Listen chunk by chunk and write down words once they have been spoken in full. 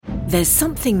There's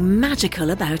something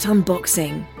magical about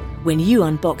unboxing. When you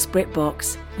unbox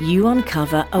BritBox, you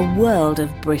uncover a world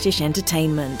of British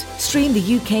entertainment. Stream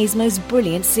the UK's most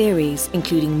brilliant series,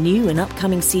 including new and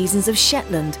upcoming seasons of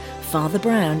Shetland, Father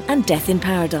Brown and Death in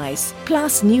Paradise.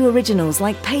 Plus new originals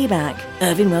like Payback,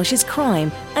 Irving Welsh's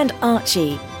Crime and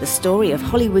Archie, the story of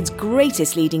Hollywood's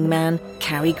greatest leading man,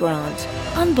 Cary Grant.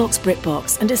 Unbox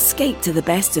BritBox and escape to the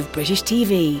best of British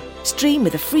TV. Stream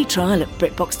with a free trial at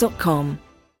BritBox.com.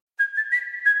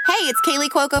 Hey, it's Kaylee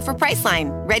Cuoco for Priceline.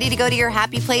 Ready to go to your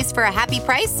happy place for a happy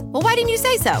price? Well, why didn't you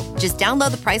say so? Just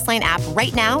download the Priceline app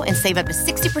right now and save up to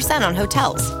 60% on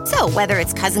hotels. So whether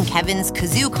it's Cousin Kevin's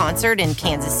Kazoo Concert in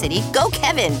Kansas City, go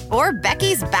Kevin, or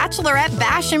Becky's Bachelorette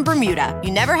Bash in Bermuda,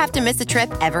 you never have to miss a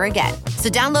trip ever again. So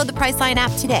download the Priceline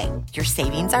app today. Your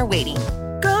savings are waiting.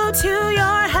 Go to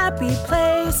your happy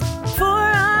place for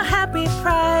a happy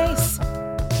price.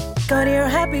 Go to your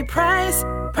happy price,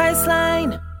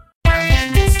 Priceline.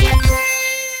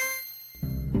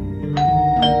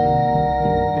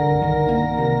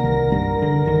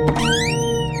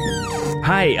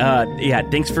 Hi,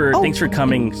 thanks for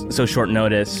coming so short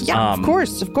notice. Yeah, of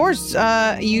course.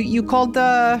 You called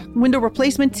the window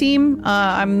replacement team.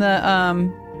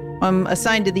 I'm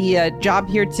assigned to the job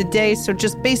here today, so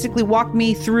just basically walk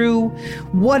me through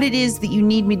what it is that you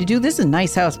need me to do. This is a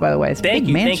nice house, by the way. It's a big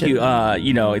mansion. Thank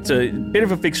you. It's a bit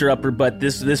of a fixer-upper, but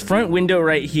this front window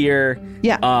right here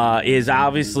is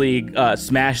obviously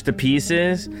smashed to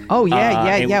pieces. Oh,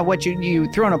 yeah. What,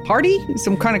 you throwing a party?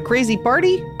 Some kind of crazy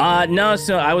party? No,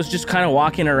 so I was just kind of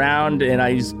walking around, and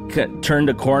I just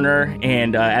turned a corner,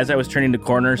 and as I was turning the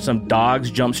corner, some dogs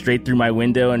jumped straight through my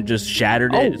window and just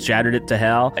shattered it to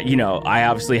hell.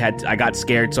 I got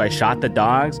scared, so I shot the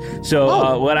dogs.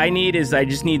 So what I need is I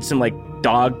just need some like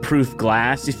dog-proof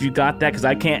glass if you got that, because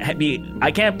I can't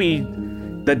be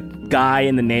the guy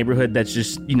in the neighborhood that's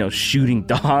just shooting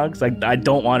dogs. Like I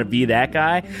don't want to be that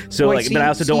guy. But I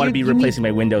also don't want to be replacing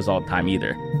my windows all the time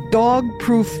either.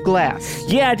 Dog-proof glass.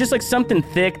 Yeah, just like something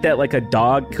thick that like a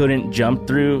dog couldn't jump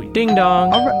through. Ding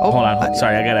dong. All right. Hold on.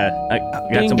 Sorry, I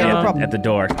got somebody at the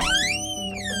door.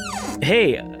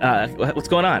 Hey, what's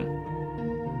going on?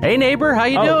 Hey neighbor, how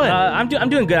you doing? I'm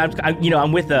doing good.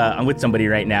 I'm with somebody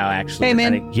right now, actually. Hey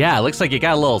man. Yeah, it looks like you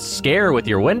got a little scare with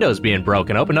your windows being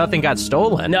broken open. Nothing got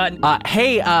stolen.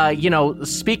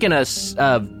 Speaking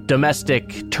of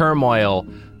domestic turmoil,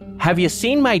 have you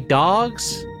seen my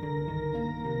dogs?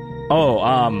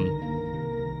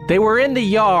 They were in the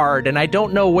yard, and I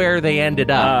don't know where they ended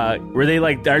up. Were they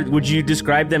would you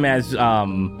describe them as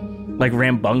like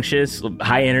rambunctious,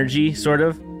 high energy, sort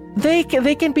of? They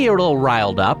can be a little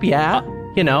riled up, yeah.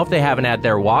 If they haven't had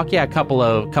their walk, yeah, a couple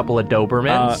of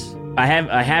Dobermans. I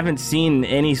haven't seen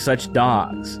any such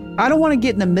dogs. I don't want to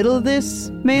get in the middle of this,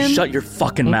 man. Shut your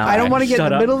fucking mouth. I don't want to get in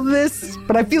the middle of this,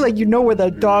 but I feel like you know where the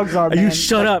dogs are, man. You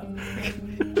shut up.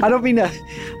 I don't mean to.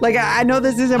 I know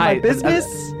this isn't my business.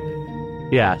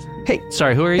 Yeah. Hey,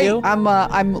 sorry. Who are you?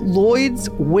 I'm Lloyd's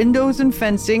Windows and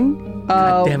Fencing.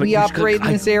 We operate in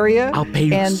this area. I'll pay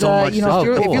you so much. If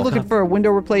you're looking for a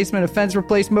window replacement, a fence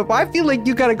replacement, but I feel like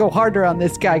you got to go harder on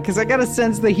this guy because I got a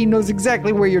sense that he knows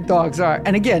exactly where your dogs are.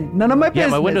 And again, none of my business.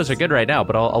 Yeah, my windows are good right now,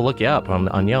 but I'll look you up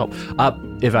on Yelp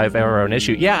if I've ever had an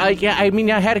issue. I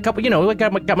had a couple. I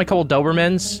got my couple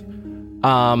Dobermans,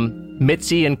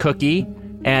 Mitzi and Cookie,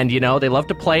 and they love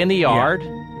to play in the yard.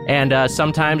 Yeah. And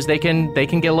sometimes they can get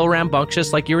a little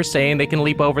rambunctious, like you were saying. They can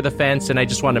leap over the fence, and I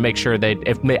just wanted to make sure I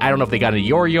don't know if they got into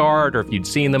your yard or if you'd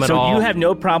seen them at all. So you have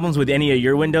no problems with any of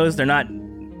your windows? They're not,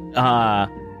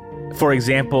 for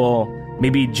example,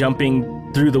 maybe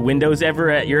jumping through the windows ever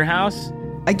at your house?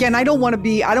 Again, I don't want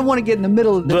to get in the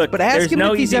middle of this, but ask him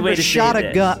if he's ever shot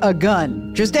a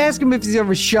gun. Just ask him if he's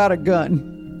ever shot a gun.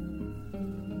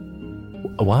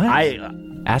 What?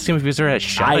 Ask him if he's ever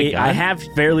shot a gun. I have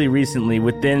fairly recently,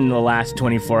 within the last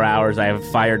 24 hours, I have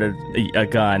fired a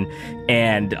gun,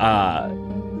 and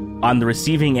on the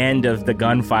receiving end of the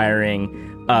gun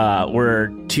firing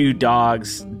were two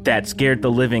dogs that scared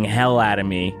the living hell out of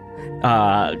me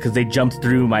because they jumped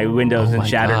through my windows and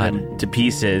shattered them to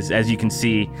pieces. As you can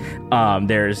see,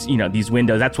 there's these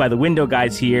windows. That's why the window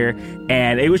guy's here,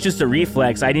 and it was just a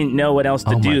reflex. I didn't know what else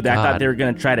to do. I thought they were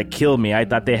going to try to kill me. I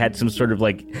thought they had some sort of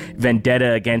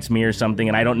vendetta against me or something,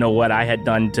 and I don't know what I had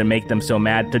done to make them so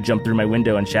mad to jump through my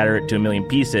window and shatter it to a million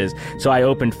pieces. So I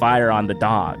opened fire on the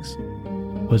dogs.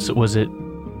 Was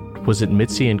it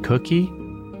Mitzi and Cookie?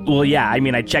 Well, yeah.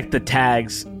 I checked the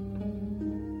tags.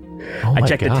 I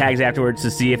checked the tags afterwards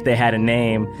to see if they had a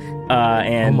name,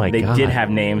 and they did have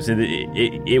names.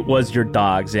 It was your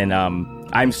dogs, and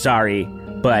I'm sorry,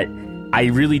 but I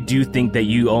really do think that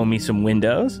you owe me some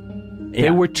windows. They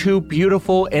were two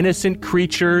beautiful, innocent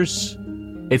creatures.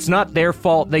 It's not their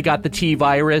fault they got the T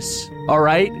virus, all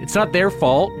right? It's not their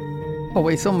fault. Oh,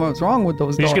 wait, something's wrong with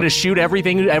those You're just dogs. going to shoot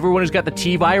everyone who's got the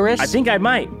T virus? I think I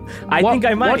might. I think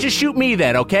I might. Why don't you shoot me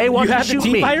then, okay? Why You don't have you the shoot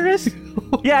T me? virus?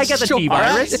 Yeah, I got the T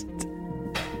virus.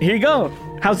 Here you go.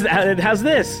 How's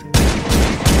this?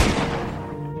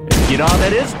 You know how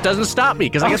that is? Doesn't stop me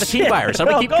because I got the T virus. I'm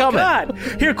going to keep coming. God.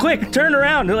 Here, quick, turn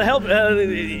around. Help.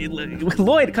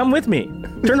 Lloyd, come with me.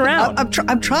 Turn around.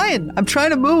 I'm trying. I'm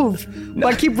trying to move.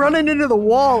 But I keep running into the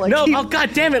wall. Oh,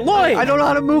 God damn it, Lloyd. I don't know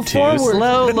how to move Too forward.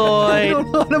 slow, I Lloyd.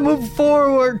 don't know how to move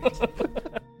forward.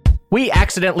 We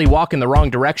accidentally walk in the wrong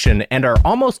direction and are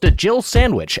almost a Jill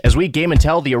sandwich as we game and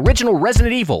tell the original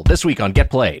Resident Evil this week on Get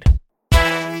Played.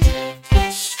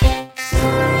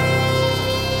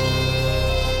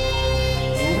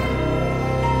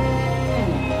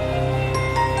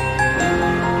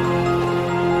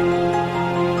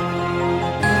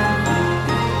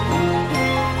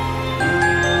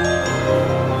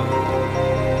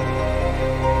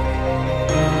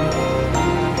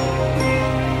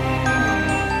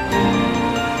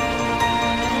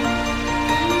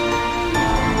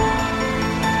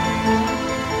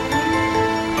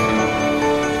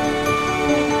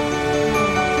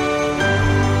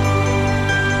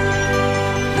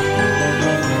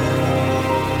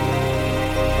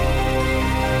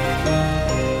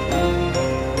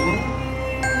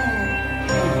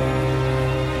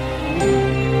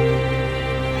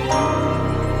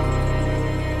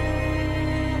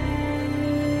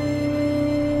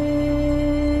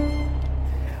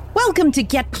 Welcome to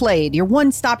Get Played, your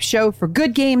one-stop show for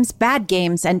good games, bad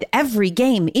games, and every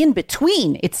game in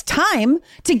between. It's time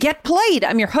to Get Played.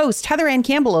 I'm your host, Heather Ann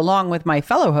Campbell, along with my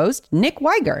fellow host, Nick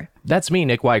Weiger. That's me,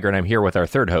 Nick Weiger, and I'm here with our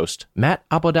third host, Matt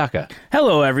Apodaca.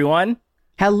 Hello, everyone.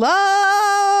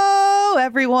 Hello,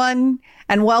 everyone,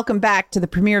 and welcome back to the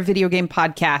premier video game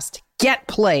podcast, Get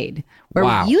Played, where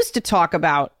Wow. we used to talk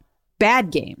about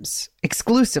bad games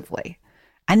exclusively,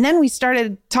 and then we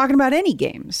started talking about any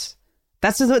games.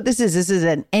 That's just what this is. This is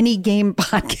an any game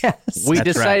podcast. We That's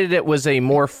decided it was a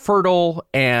more fertile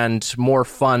and more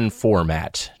fun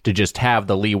format to just have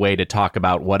the leeway to talk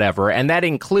about whatever. And that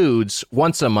includes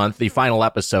once a month, the final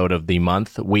episode of the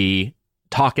month. We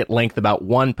talk at length about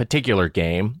one particular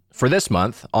game. For this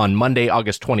month, on Monday,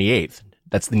 August 28th,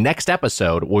 that's the next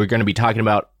episode, we're going to be talking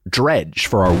about Dredge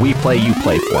for our We Play, You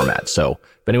Play format. So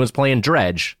if anyone's playing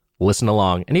Dredge, listen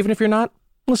along. And even if you're not,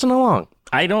 listen along.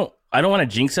 I don't want to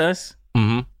jinx us.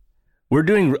 Mm-hmm. We're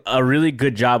doing a really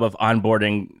good job of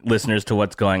onboarding listeners to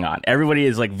what's going on. Everybody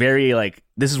is very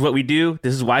this is what we do.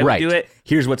 This is why we do it.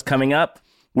 Here's what's coming up.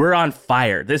 We're on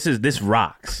fire. This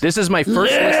rocks. This is my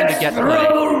first listen to Get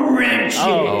Played.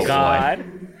 Oh, God.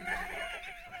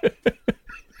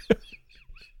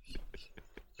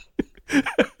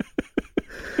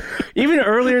 Even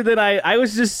earlier than I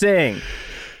was just saying,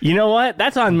 you know what?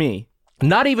 That's on me.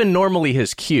 Not even normally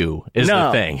his cue is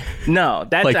the thing. No,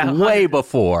 that's way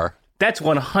before. That's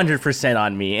 100%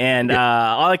 on me, and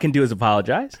all I can do is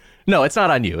apologize. No, it's not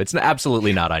on you. It's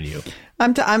absolutely not on you.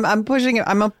 I'm pushing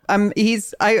him.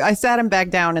 I sat him back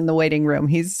down in the waiting room.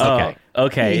 He's Okay.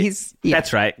 Okay.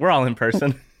 That's right. We're all in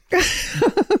person.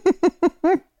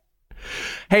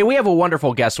 Hey, we have a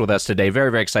wonderful guest with us today. Very,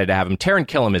 very excited to have him. Taran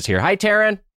Killam is here. Hi,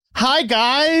 Taran. Hi,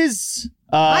 guys.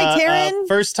 Hi, Taran.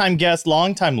 First time guest,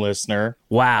 long time listener.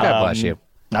 Wow. God bless you.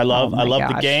 I love the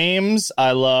gosh. games.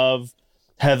 I love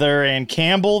Heather Ann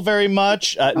Campbell very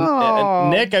much.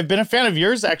 Nick, I've been a fan of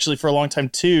yours actually for a long time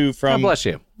too. God From bless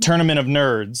you. Tournament of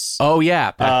Nerds. Oh, yeah.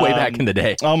 Way back in the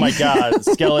day. Oh my God,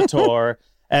 Skeletor.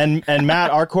 And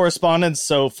Matt, our correspondence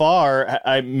so far,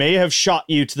 I may have shot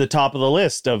you to the top of the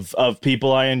list of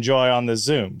people I enjoy on the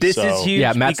Zoom. This is huge.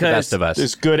 Yeah, Matt's the because best of us.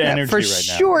 There's good energy for right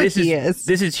now. sure This he is is.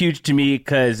 this is huge to me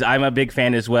because I'm a big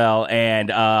fan as well, and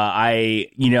I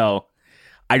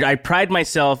pride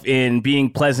myself in being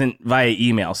pleasant via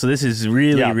email. So this is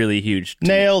really huge. to me.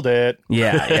 Nailed it.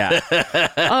 Yeah.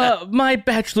 My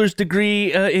bachelor's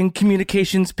degree in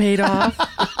communications paid off.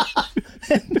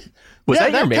 Was Yeah,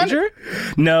 that your that kinda-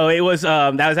 major? No, it was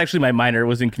that was actually my minor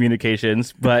was in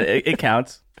communications, but it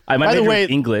counts. My By the major way-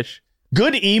 was English.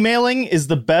 Good emailing is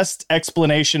the best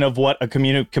explanation of what a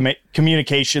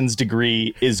communications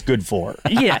degree is good for.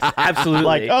 Yes, absolutely.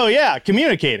 Like, oh yeah,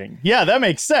 communicating. Yeah, that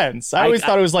makes sense. I always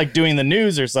thought it was like doing the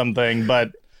news or something,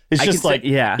 but it's I just can like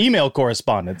email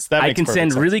correspondence. That I makes can perfect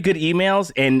send sense. really good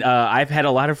emails, and I've had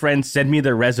a lot of friends send me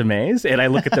their resumes, and I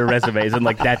look at their resumes and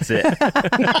that's it.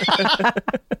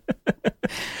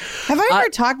 Have I ever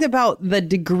talked about the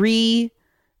degree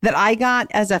that I got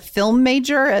as a film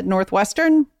major at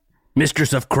Northwestern?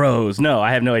 Mistress of Crows. No,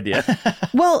 I have no idea.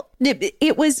 Well,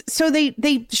 it was so they have no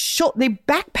idea. Well, it was so they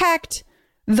backpacked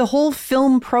the whole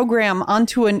film program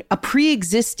onto a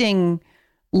pre-existing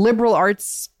liberal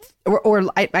arts or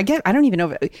I guess I don't even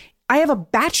know. I have a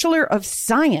Bachelor of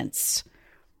Science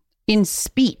in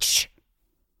speech.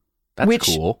 That's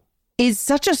cool. Is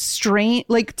such a strange,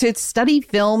 like, to study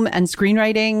film and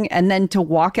screenwriting and then to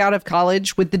walk out of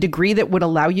college with the degree that would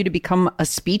allow you to become a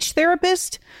speech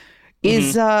therapist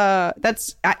is I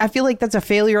feel like that's a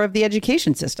failure of the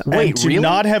education system. And to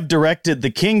not have directed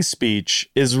the King's speech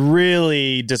is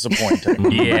really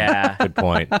disappointing. Yeah. Good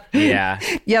point. Yeah.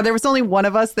 Yeah, there was only one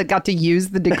of us that got to use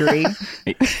the degree.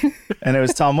 And it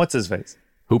was Tom, what's his face?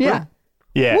 Hooper? Yeah.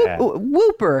 Yeah.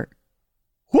 Whooper.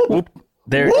 Whoop.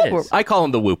 There it is. I call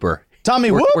him the Whooper.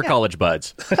 Tommy, we're college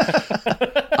buds.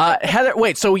 Heather,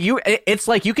 wait, so it's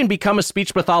like you can become a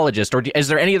speech pathologist, or is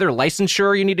there any other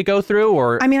licensure you need to go through?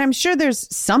 Or I mean, I'm sure there's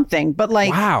something, but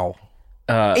like, wow.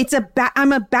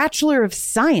 I'm a Bachelor of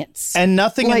Science. And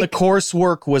nothing in the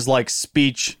coursework was like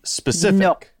speech specific.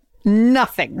 No,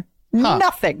 nothing.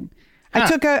 Nothing.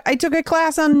 I took a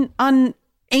class on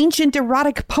ancient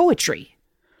erotic poetry.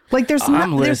 Like there's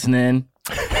I'm listening.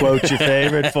 Quote your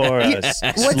favorite for us.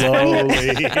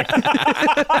 Slowly.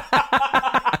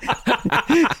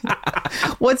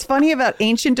 What's funny about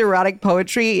ancient erotic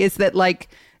poetry is that like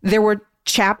there were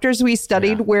chapters we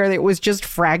studied where it was just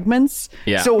fragments.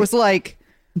 Yeah. So it was like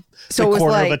The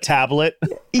corner of a tablet.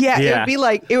 Yeah,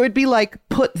 it would be like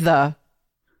put the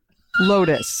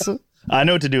lotus I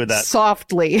know what to do with that.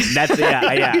 softly. That's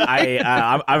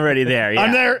I'm already there.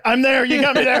 Yeah. I'm there. You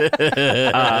got me there.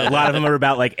 A lot of them are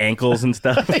about like ankles and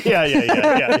stuff. Yeah.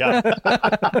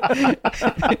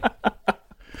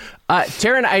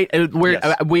 Taran,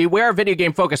 we're a video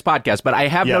game focused podcast, but I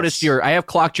have noticed I have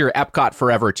clocked your Epcot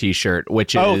Forever T-shirt,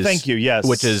 which is thank you. Yes,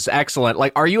 which is excellent.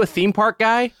 Like, are you a theme park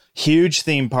guy? Huge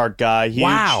theme park guy.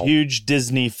 Huge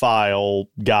Disney file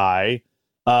guy.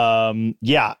 And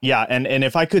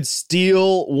if I could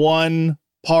steal one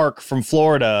park from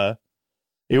Florida,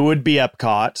 it would be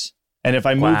Epcot. And if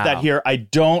I moved that here, I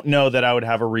don't know that I would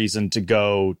have a reason to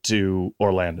go to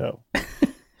Orlando.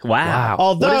 Wow.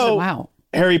 Although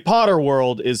Harry Potter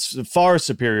World is far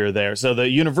superior there. So the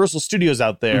Universal Studios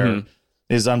out there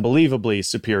is unbelievably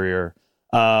superior.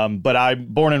 But I'm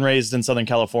born and raised in Southern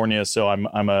California, so I'm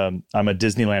a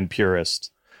Disneyland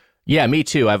purist. Yeah, me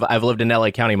too. I've lived in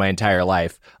LA County my entire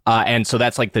life. And so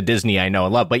that's like the Disney I know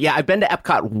and love. But yeah, I've been to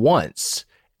Epcot once.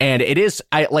 And it is,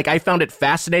 I found it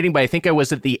fascinating, but I think I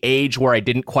was at the age where I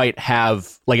didn't quite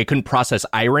have, like, I couldn't process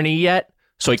irony yet.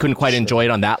 So I couldn't quite enjoy it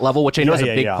on that level, which I know is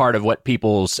a big part of what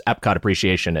people's Epcot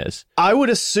appreciation is. I would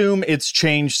assume it's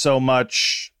changed so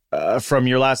much from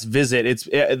your last visit.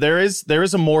 There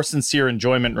is a more sincere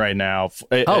enjoyment right now.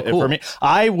 Cool. For me.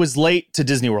 I was late to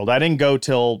Disney World. I didn't go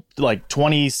till like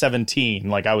 2017.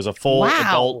 Like I was a full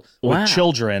adult with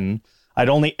children. I'd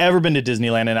only ever been to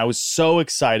Disneyland, and I was so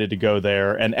excited to go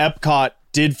there. And Epcot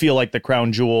did feel like the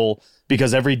crown jewel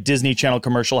because every Disney Channel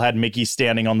commercial had Mickey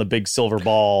standing on the big silver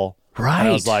ball. Right. And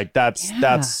I was like, that's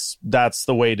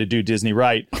the way to do Disney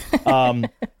right.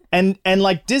 And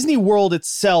like Disney World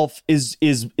itself is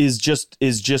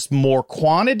just more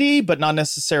quantity, but not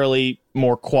necessarily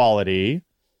more quality.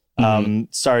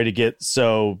 Sorry to get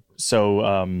so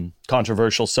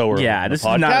controversial so early. Yeah, this is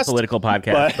not a political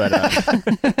podcast, but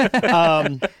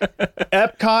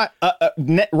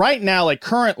Epcot right now, like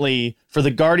currently for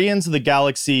the Guardians of the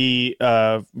Galaxy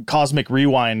Cosmic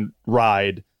Rewind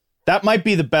ride, that might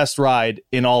be the best ride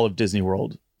in all of Disney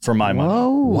World for my money.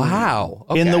 Wow.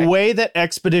 Okay. In the way that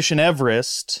Expedition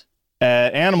Everest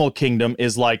at Animal Kingdom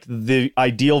is like the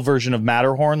ideal version of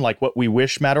Matterhorn, like what we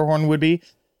wish Matterhorn would be,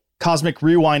 Cosmic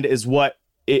Rewind is what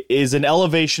is an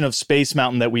elevation of Space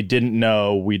Mountain that we didn't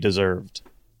know we deserved.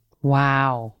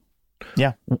 Wow.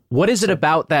 Yeah. What is it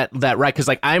about that ride? Because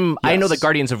like I know the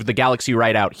Guardians of the Galaxy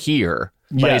ride out here,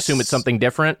 but I assume it's something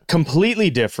different. Completely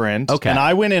different. Okay. And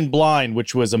I went in blind,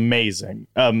 which was amazing.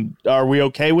 Are we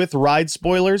okay with ride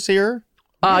spoilers here?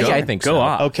 Yeah, I think so. Go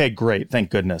on. Okay, great. Thank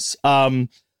goodness.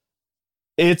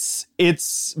 It's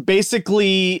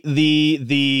basically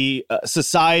the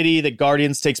society that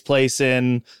Guardians takes place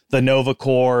in, the Nova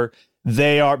Corps.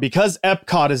 They are, because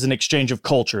Epcot is an exchange of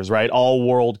cultures, right? All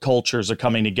world cultures are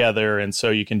coming together. And so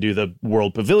you can do the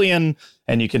World Pavilion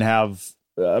and you can have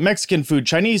Mexican food,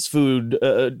 Chinese food,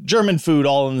 German food,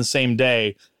 all in the same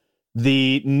day.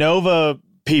 The Nova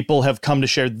people have come to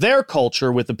share their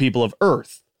culture with the people of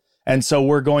Earth. And so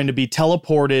we're going to be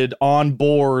teleported on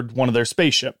board one of their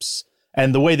spaceships.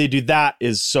 And the way they do that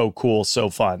is so cool, so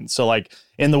fun. So like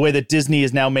in the way that Disney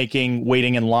is now making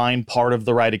waiting in line part of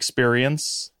the ride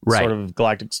experience, sort of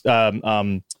Galactic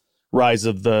Rise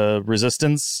of the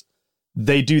Resistance,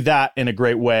 they do that in a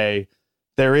great way.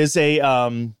 There is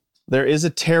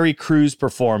a Terry Crews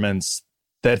performance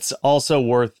that's also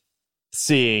worth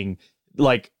seeing,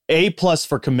 like A+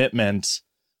 for commitment,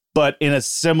 but in a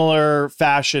similar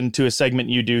fashion to a segment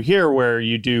you do here where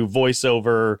you do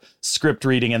voiceover, script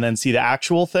reading, and then see the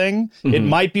actual thing. Mm-hmm. It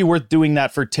might be worth doing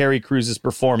that for Terry Crews'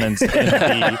 performance in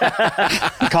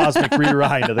the Cosmic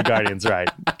Rewind of the Guardians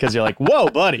ride. Because you're like, whoa,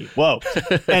 buddy, whoa.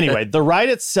 Anyway, the ride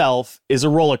itself is a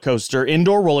roller coaster,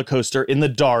 indoor roller coaster in the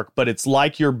dark, but it's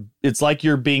like you're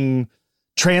being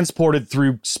transported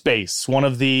through space. One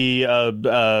of the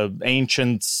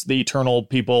ancients, the eternal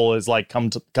people, is like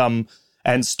come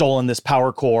and stolen this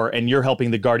power core, and you're helping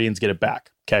the Guardians get it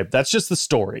back. Okay, that's just the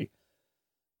story.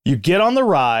 You get on the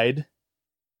ride,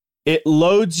 it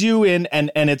loads you in,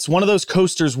 and it's one of those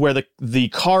coasters where the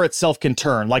car itself can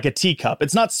turn like a teacup.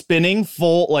 It's not spinning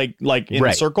full like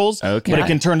in circles, but it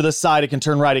can turn to the side, it can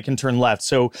turn right, it can turn left.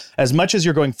 So as much as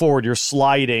you're going forward, you're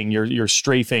sliding, you're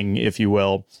strafing, if you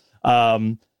will.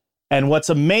 And what's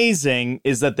amazing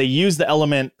is that they use the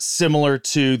element similar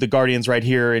to the Guardians right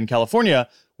here in California,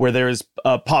 where there's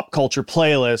a pop culture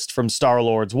playlist from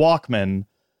Star-Lord's Walkman.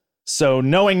 So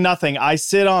knowing nothing, I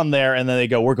sit on there and then they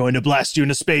go, we're going to blast you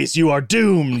into space. You are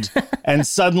doomed. And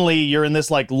suddenly you're in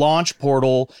this like launch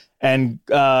portal and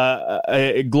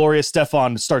Gloria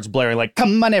Estefan starts blaring like,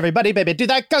 come on, everybody, baby, do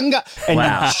that gunga. And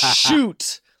you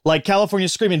shoot like California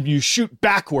Screaming. You shoot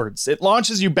backwards. It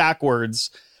launches you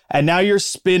backwards. And now you're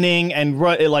spinning and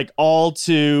like all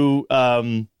to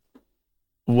that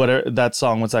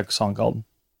song. What's that song called?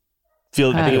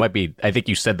 I think it might be. I think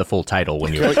you said the full title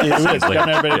when you were. Yeah,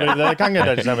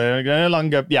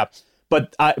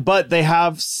 but they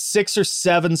have 6 or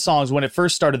 7 songs. When it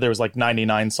first started, there was like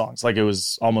 99 songs. Like it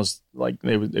was almost like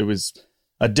it was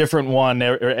a different one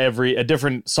a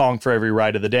different song for every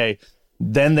ride of the day.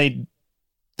 Then they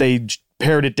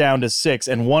pared it down to 6,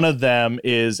 and one of them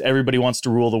is "Everybody Wants to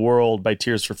Rule the World" by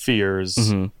Tears for Fears.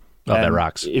 Mm-hmm. Oh, that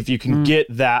rocks! If you can get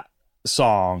that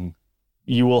song,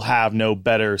 you will have no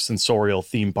better sensorial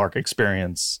theme park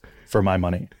experience for my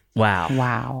money.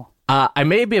 Wow. I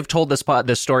maybe have told this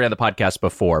story on the podcast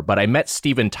before, but I met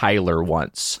Steven Tyler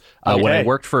once when I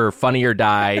worked for Funny or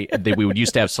Die. We would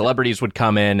used to have celebrities would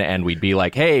come in and we'd be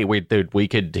like, hey, we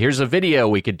could, here's a video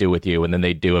we could do with you. And then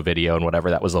they'd do a video and whatever.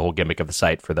 That was the whole gimmick of the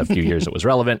site for the few years it was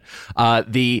relevant.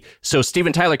 So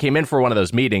Steven Tyler came in for one of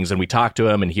those meetings and we talked to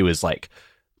him and he was like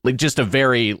just a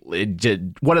very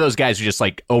one of those guys who just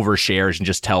like overshares and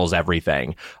just tells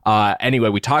everything. Anyway,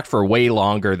 we talked for way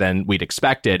longer than we'd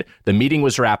expected. The meeting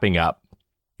was wrapping up.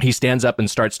 He stands up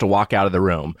and starts to walk out of the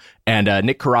room. And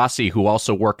Nick Carassi, who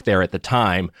also worked there at the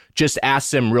time, just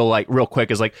asks him real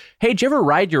quick, is like, hey, did you ever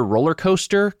ride your roller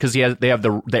coaster? Because they have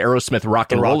the Aerosmith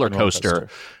rock and roller coaster. And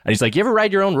he's like, you ever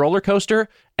ride your own roller coaster?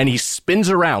 And he spins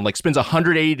around, like spins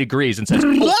 180 degrees and says,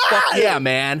 oh, fuck yeah,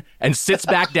 man. And sits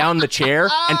back down in the chair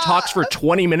and talks for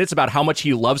 20 minutes about how much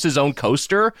he loves his own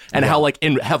coaster and how like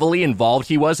heavily involved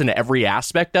he was in every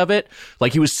aspect of it.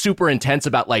 Like he was super intense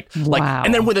about like,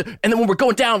 and then when we're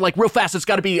going down like real fast, it's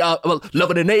got to be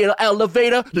loving an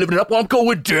elevator, living it up while I'm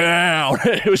going down.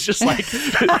 It was just like,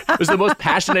 it was the most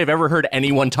passionate I've ever heard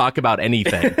anyone talk about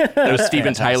anything. It was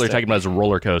Steven Tyler talking about his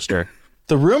roller coaster.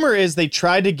 The rumor is they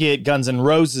tried to get Guns N'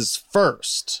 Roses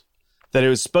first, that it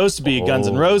was supposed to be Guns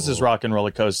N' Roses Rock and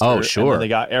Roller Coaster. Oh, sure. And then they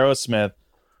got Aerosmith.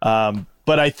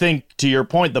 But I think, to your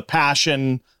point, the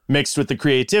passion mixed with the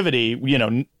creativity,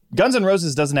 Guns N'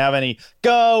 Roses doesn't have any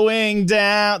going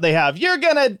down. They have "You're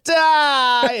Gonna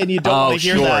Die," and you don't really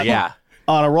hear that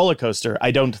on a roller coaster,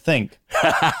 I don't think.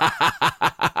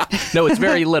 No, it's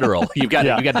very literal. You got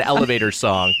the elevator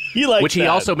song, which he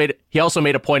also made. He also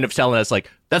made a point of telling us like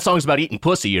that song's about eating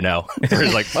pussy. He's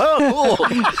like, oh, cool.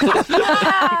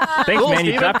 Thanks, man.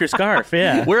 You dropped your scarf.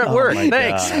 Yeah, we're at work.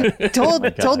 Thanks. Told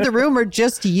the rumor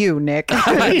just you, Nick.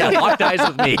 Yeah, locked eyes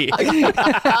with me.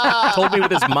 Told me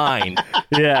with his mind.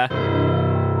 Yeah.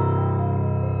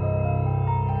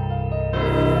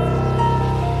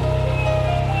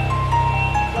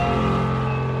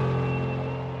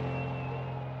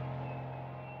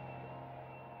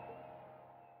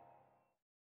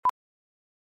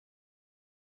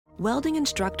 Welding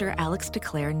instructor Alex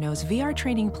DeClaire knows VR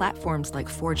training platforms like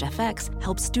Forge FX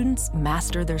help students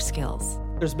master their skills.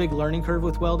 There's a big learning curve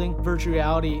with welding. Virtual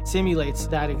reality simulates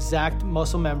that exact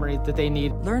muscle memory that they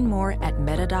need. Learn more at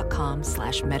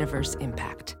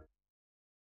meta.com/metaverseimpact.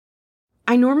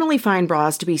 I normally find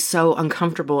bras to be so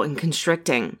uncomfortable and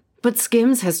constricting. But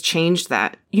Skims has changed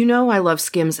that. You know I love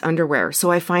Skims underwear,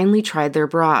 so I finally tried their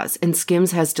bras, and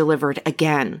Skims has delivered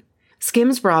again.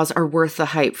 Skims bras are worth the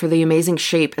hype for the amazing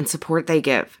shape and support they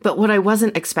give. But what I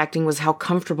wasn't expecting was how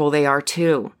comfortable they are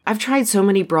too. I've tried so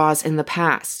many bras in the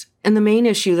past, and the main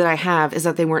issue that I have is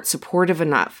that they weren't supportive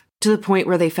enough, to the point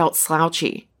where they felt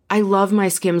slouchy. I love my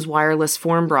Skims wireless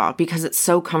form bra because it's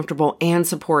so comfortable and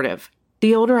supportive.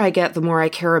 The older I get, the more I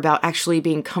care about actually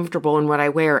being comfortable in what I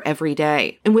wear every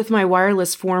day. And with my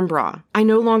wireless form bra, I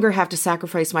no longer have to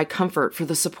sacrifice my comfort for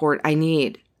the support I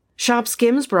need. Shop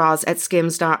Skims bras at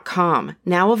skims.com,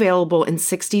 now available in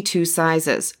 62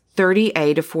 sizes,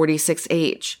 30A to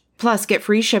 46H. Plus, get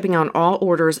free shipping on all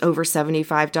orders over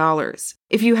 $75.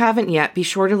 If you haven't yet, be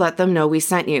sure to let them know we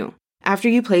sent you. After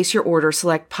you place your order,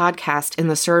 select podcast in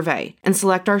the survey and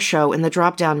select our show in the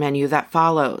drop-down menu that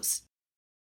follows.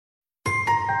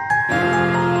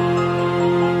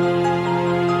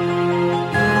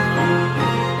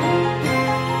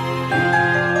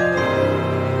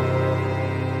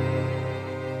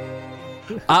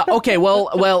 Okay, well.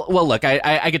 Look,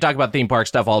 I could talk about theme park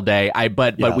stuff all day.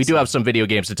 But we do have some video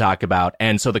games to talk about,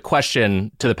 and so the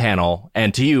question to the panel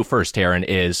and to you first, Taran,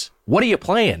 is what are you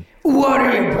playing? What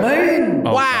are you playing?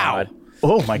 Oh, wow! God.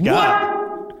 Oh my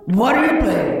God! What are you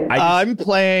playing? I'm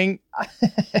playing.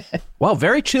 Well,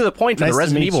 very to the point for Nice the to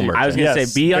Resident meet Evil you. merchant. I was going to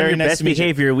Yes, say, be on very your nice best to meet you.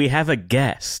 behavior. We have a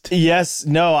guest. Yes,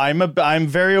 no, I'm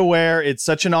very aware. It's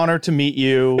such an honor to meet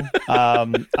you.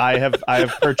 I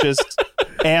have purchased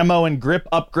ammo and grip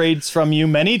upgrades from you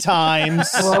many times.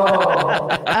 Oh,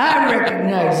 I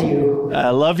recognize you. I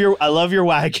love your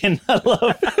wagon. I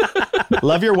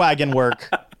love your wagon work.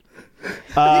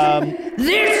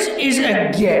 This is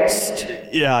a guest.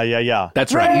 Yeah.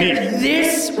 That's Right right. here,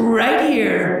 this right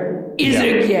here is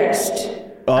a guest.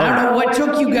 I don't know what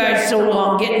took you guys so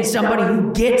long getting somebody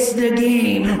who gets the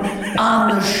game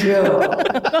on the show.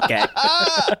 Okay.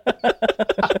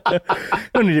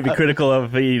 Don't need to be critical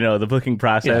of the booking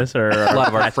process or A lot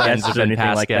of our past friends guests have or been anything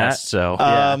past like guests, so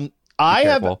I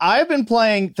careful. have been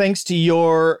playing thanks to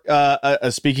your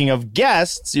speaking of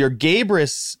guests, your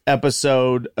Gabrus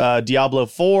episode Diablo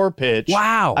 4 pitch.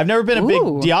 Wow. I've never been a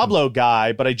Ooh. big Diablo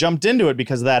guy, but I jumped into it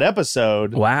because of that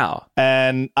episode. Wow.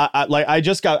 And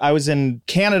I was in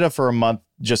Canada for a month,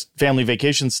 just family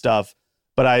vacation stuff,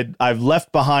 but I've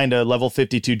left behind a level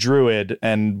 52 druid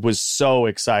and was so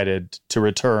excited to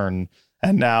return.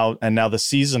 And now the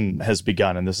season has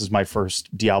begun, and this is my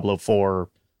first Diablo 4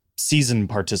 season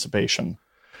participation.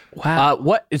 Wow.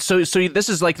 What? So this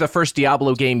is like the first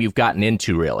Diablo game you've gotten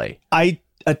into, really? I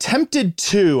attempted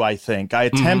to, I think. I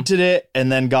attempted it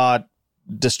and then got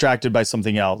distracted by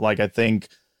something else. Like, I think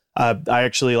I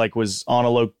actually was on a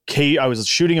location. I was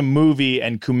shooting a movie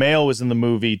and Kumail was in the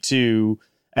movie too.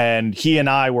 And he and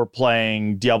I were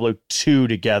playing Diablo 2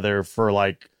 together for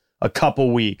a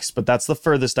couple weeks, but that's the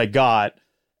furthest I got.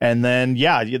 And then,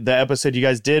 the episode you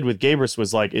guys did with Gabrus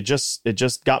was it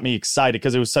just got me excited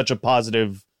because it was such a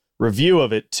positive review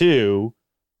of it too,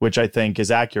 which I think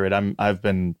is accurate. I've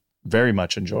been very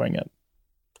much enjoying it.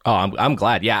 Oh, I'm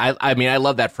glad. Yeah, I mean, I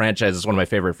love that franchise. It's one of my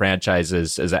favorite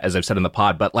franchises, as I've said in the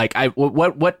pod. But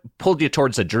what pulled you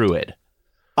towards a druid?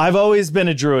 I've always been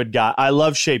a druid guy. I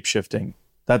love shapeshifting.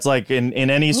 That's in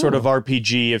any sort of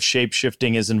RPG, if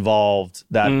shapeshifting is involved,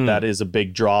 that is a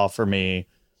big draw for me.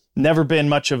 Never been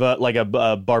much of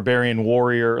a barbarian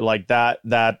warrior like that.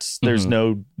 There's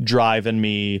no drive in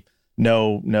me,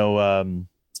 no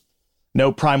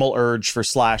primal urge for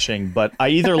slashing. But I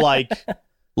either like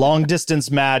long distance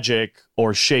magic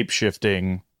or shape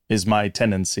shifting is my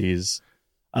tendencies.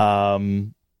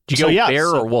 Did you go bear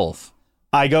or wolf?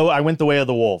 I went the way of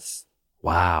the wolf.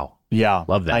 Wow. Yeah,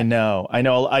 love that. I know.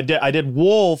 I did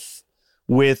wolf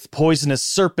with poisonous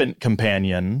serpent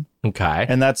companion. Okay.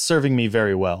 And that's serving me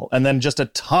very well. And then just a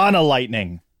ton of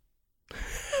lightning.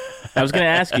 I was going to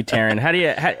ask you, Taran, how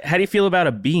do you feel about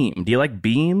a beam? Do you like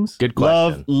beams? Good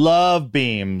question. Love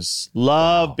beams.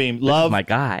 Love beams. Love my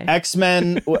guy.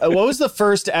 X-Men. What was the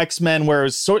first X-Men where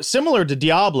it was similar to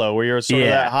Diablo, where you're sort of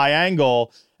that high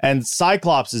angle, and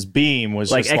Cyclops' beam was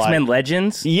like just X-Men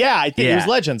Legends? Yeah, I think it was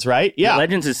Legends, right? Yeah.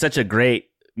 Legends is such a great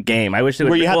game. I wish it would.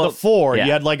 Where you had the four, yeah.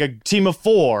 you had a team of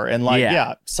four, and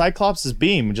Cyclops'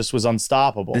 beam just was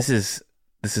unstoppable. This is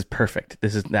perfect.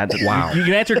 This is that. Wow.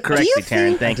 You answered correctly,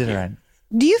 Taran. Thank you. Right.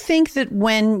 Do you think that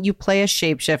when you play a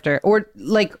shapeshifter, or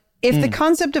if the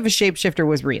concept of a shapeshifter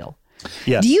was real,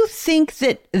 yes. do you think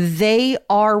that they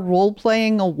are role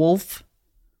playing a wolf?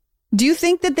 Do you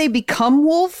think that they become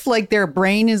wolf, like their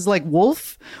brain is like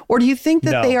wolf? Or do you think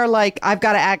that they are I've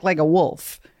got to act like a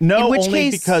wolf? No, in which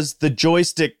only case, because the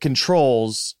joystick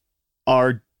controls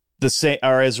are the same,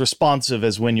 are as responsive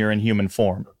as when you're in human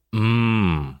form.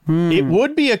 It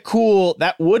would be a cool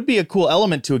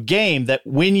element to a game that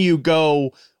when you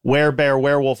go werebear,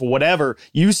 werewolf, or whatever,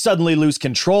 you suddenly lose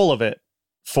control of it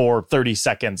for 30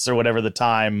 seconds or whatever the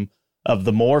time of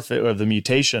the morph or the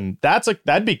mutation.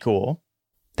 That'd be cool.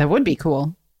 That would be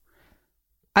cool.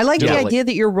 I like the idea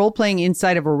that you're role-playing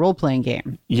inside of a role-playing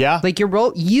game. Yeah. Like you,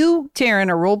 Taran,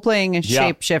 are role-playing a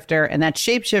shapeshifter, and that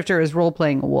shapeshifter is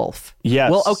role-playing a wolf.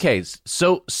 Yes. Well, okay.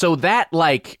 So that,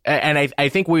 like, and I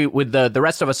think we, with the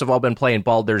rest of us have all been playing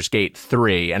Baldur's Gate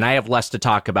 3, and I have less to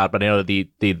talk about, but I know the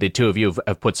two of you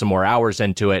have put some more hours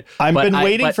into it. I've been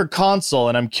waiting for console,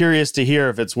 and I'm curious to hear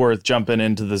if it's worth jumping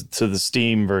into the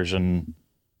Steam version.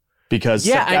 Because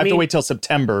I have to wait till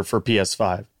September for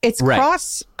PS5. It's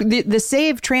cross, the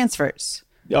save transfers.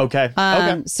 Okay.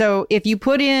 So if you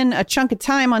put in a chunk of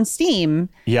time on Steam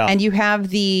and you have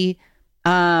the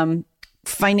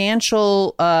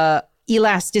financial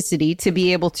elasticity to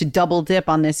be able to double dip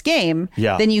on this game,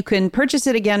 then you can purchase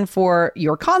it again for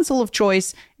your console of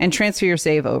choice and transfer your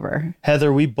save over.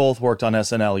 Heather, we both worked on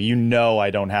SNL. You know I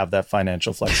don't have that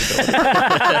financial flexibility.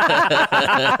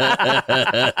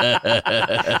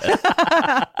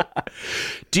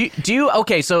 Do you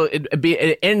okay? So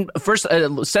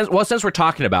since we're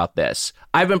talking about this,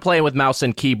 I've been playing with mouse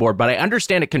and keyboard, but I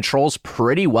understand it controls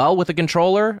pretty well with a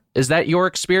controller. Is that your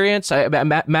experience?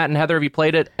 Matt and Heather, have you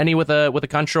played it any with a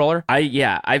controller?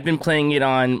 I've been playing it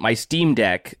on my Steam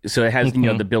Deck, so it has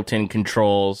the built-in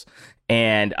controls,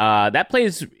 and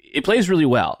it plays really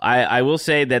well. I will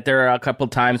say that there are a couple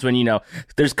times when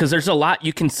there's a lot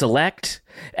you can select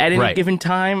at any given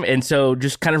time, and so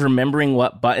just kind of remembering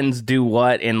what buttons do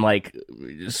what, and like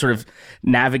sort of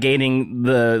navigating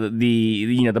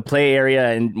the play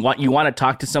area, and you want to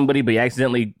talk to somebody, but you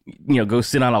accidentally go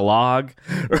sit on a log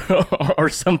or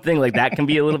something like that can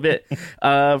be a little bit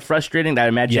frustrating. I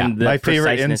imagine my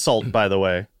favorite insult, by the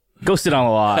way. Go sit on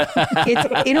a log.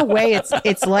 It's in a way,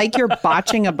 it's like you're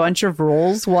botching a bunch of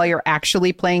rolls while you're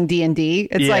actually playing D&D.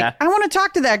 It's like, I want to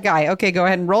talk to that guy. Okay, go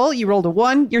ahead and roll. You rolled a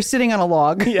 1. You're sitting on a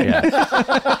log. Wait,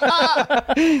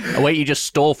 you just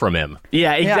stole from him.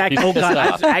 Yeah, exactly. Oh god,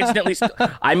 I accidentally.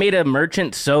 I made a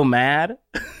merchant so mad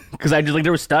because I just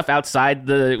there was stuff outside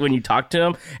when you talked to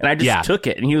him, and I just took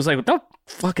it, and he was like, "Don't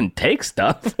fucking take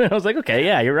stuff." And I was like, okay,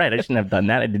 yeah, you're right. I shouldn't have done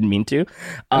that. I didn't mean to.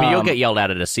 I mean, you'll get yelled at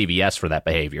a CVS for that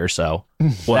behavior, so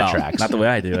that tracks. Not the way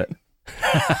I do it.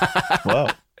 Whoa.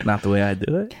 Not the way I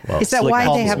do it. Well, is that why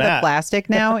they have the plastic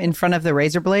now in front of the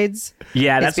razor blades?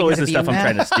 Yeah, that's always the stuff I'm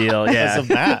trying to steal. Yeah. Because of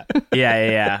that.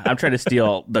 Yeah. I'm trying to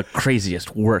steal the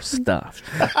craziest, worst stuff.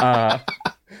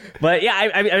 But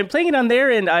yeah, I've been playing it on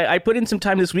there, and I put in some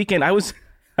time this weekend. I was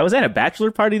at a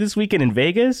bachelor party this weekend in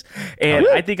Vegas, and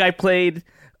I think I played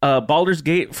Baldur's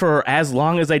Gate for as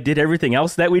long as I did everything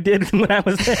else that we did when I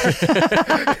was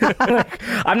there.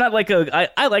 I'm not like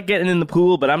I like getting in the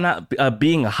pool, but I'm not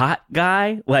being a hot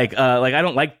guy. Like I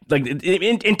don't like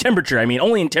in temperature. I mean,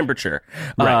 only in temperature.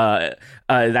 Right.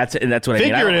 That's what I mean.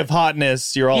 Figurative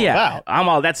hotness, you're all about. I'm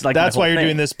all. That's why you're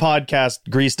doing this podcast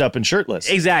greased up and shirtless.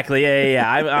 Exactly. Yeah.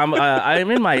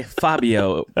 I'm in my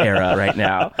Fabio era right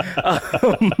now.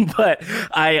 But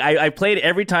I played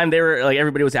every time they were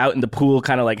everybody was out in the pool,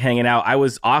 kind of hanging out. I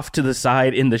was off to the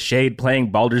side in the shade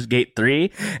playing Baldur's Gate 3,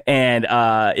 and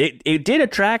it did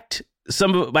attract a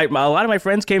lot of my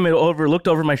friends came over, looked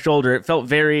over my shoulder. It felt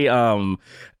very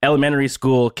elementary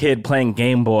school kid playing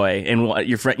Game Boy, and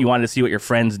you wanted to see what your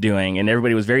friend's doing, and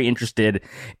everybody was very interested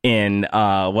in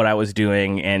what I was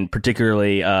doing, and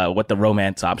particularly what the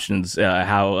romance options,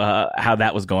 how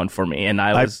that was going for me. And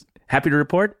I was happy to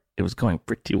report it was going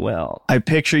pretty well. I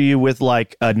picture you with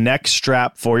a neck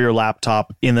strap for your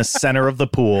laptop in the center of the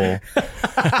pool.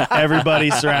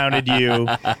 Everybody surrounded you,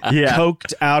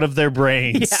 coked out of their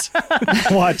brains,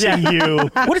 watching you.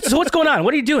 What's going on?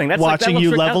 What are you doing? Watching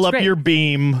you level up your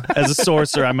beam as a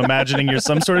sorcerer. I'm imagining you're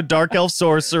some sort of dark elf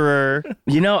sorcerer.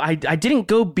 I didn't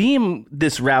go beam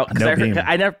this route because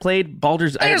I never played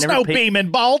Baldur's. There's no beam in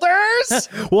Baldur's.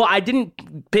 Well, I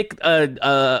didn't pick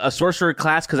a sorcerer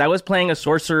class because I was playing a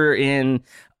sorcerer in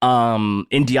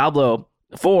Diablo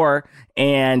 4,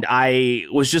 and I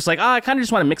was just I kind of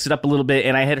just want to mix it up a little bit,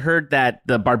 and I had heard that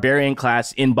the barbarian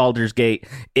class in Baldur's Gate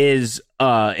is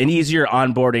an easier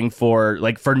onboarding for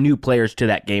new players to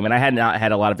that game, and I had not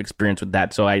had a lot of experience with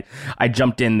that, so I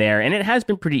jumped in there, and it has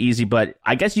been pretty easy, but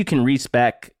I guess you can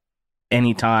respec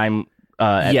anytime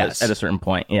at a certain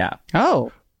point.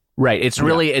 Oh. Right. It's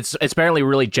really it's apparently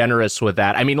really generous with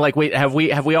that. I mean, have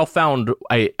we all found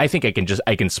I think I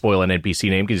can spoil an NPC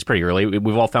name because it's pretty early.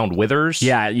 We've all found Withers.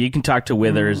 Yeah, you can talk to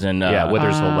Withers and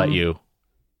Withers will let you.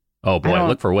 Oh boy,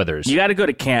 look for Withers. You got to go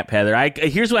to camp, Heather.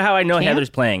 Here's how I know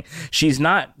Heather's playing. She's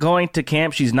not going to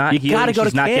camp. She's not healing.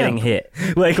 She's not getting hit.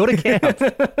 Like, go to camp.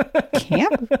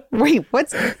 Camp? Wait,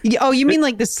 what's? Oh, you mean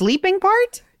like the sleeping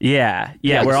part? Yeah.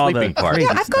 Where all the part. Yeah,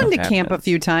 I've gone to camp a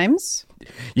few times.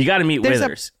 You got to meet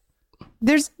Withers.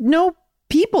 There's no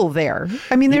people there.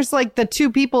 I mean, there's like the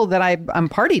two people that I'm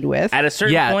partied with. At a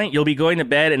certain point, you'll be going to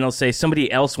bed and they'll say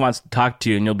somebody else wants to talk to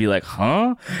you, and you'll be like,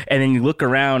 huh? And then you look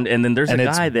around and then there's a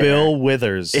guy there. Bill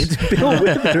Withers. It's Bill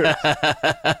Withers.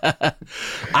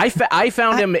 I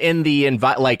found him in the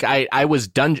I was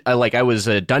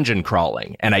dungeon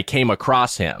crawling and I came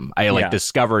across him. I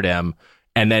discovered him,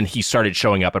 and then he started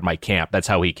showing up at my camp. That's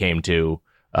how he came to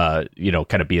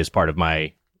kind of be as part of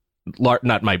my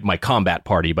not my combat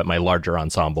party, but my larger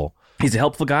ensemble. He's a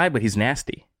helpful guy, but he's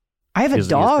nasty. I have a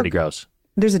dog. He's pretty gross.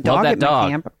 There's a dog at my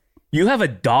camp. You have a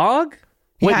dog?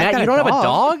 Wait, Matt, you don't have a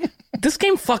dog? This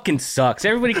game fucking sucks.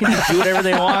 Everybody can just do whatever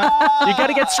they want. You got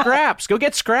to get Scraps. Go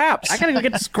get Scraps. I got to go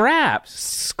get Scraps.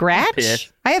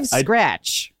 Scratch? I have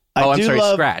Scratch. I'm sorry,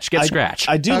 Scratch. Get Scratch.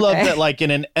 I do love that, like, in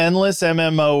an endless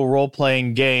MMO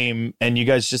role-playing game, and you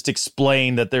guys just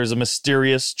explain that there's a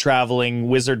mysterious traveling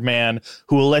wizard man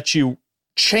who will let you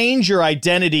change your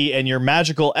identity and your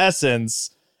magical essence,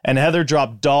 and Heather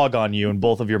dropped dog on you, and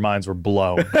both of your minds were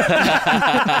blown. I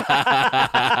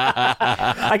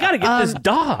got to get this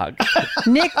dog.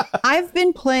 Nick, I've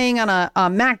been playing on a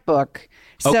MacBook.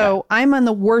 So I'm on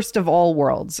the worst of all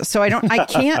worlds. So I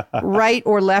can't right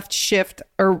or left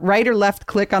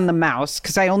click on the mouse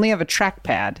because I only have a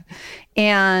trackpad,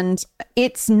 and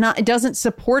it doesn't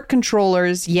support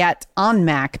controllers yet on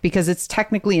Mac because it's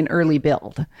technically an early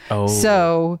build. Oh.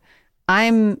 So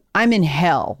I'm in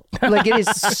hell. Like, it is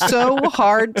so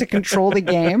hard to control the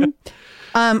game.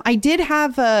 I did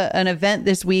have an event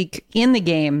this week in the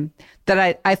game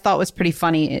that I thought was pretty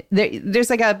funny.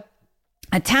 There's like a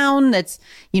town that's,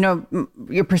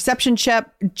 your perception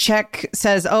check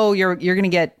says, oh, you're going to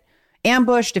get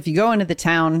ambushed if you go into the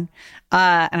town.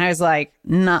 And I was like,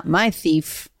 not my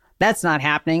thief. That's not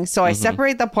happening. So I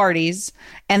separate the parties,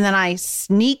 and then I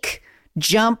sneak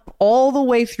jump all the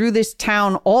way through this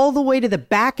town, all the way to the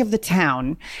back of the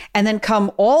town, and then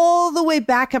come all the way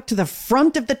back up to the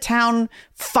front of the town,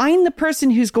 find the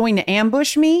person who's going to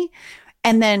ambush me,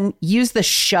 and then use the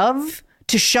shove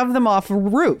to shove them off a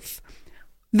roof.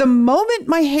 The moment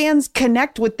my hands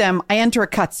connect with them, I enter a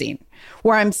cutscene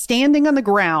where I'm standing on the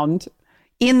ground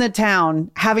in the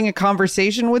town having a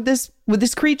conversation with this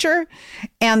creature.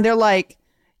 And they're like,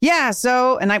 yeah,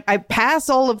 so, and I pass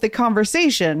all of the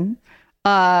conversation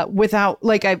without,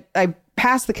 like, I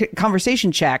pass the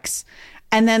conversation checks.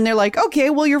 And then they're like, okay,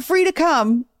 well, you're free to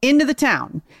come into the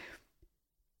town.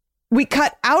 We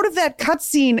cut out of that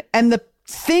cutscene, and the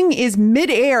thing is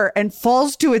midair and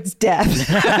falls to its death.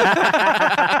 The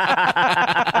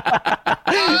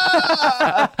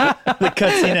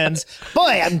cutscene ends.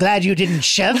 Boy, I'm glad you didn't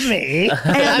shove me.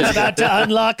 I'm about to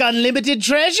unlock unlimited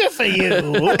treasure for you.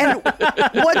 And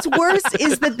what's worse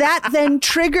is that then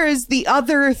triggers the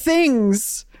other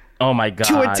things. Oh my god!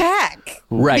 To attack,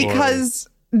 right? Because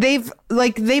they've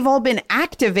all been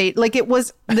activated. Like, it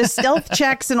was the stealth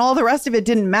checks and all the rest of it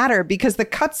didn't matter because the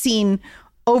cutscene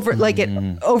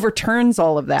it overturns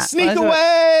all of that. Sneak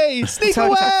away! Sneak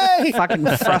away! Fucking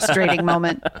frustrating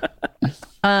moment.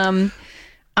 So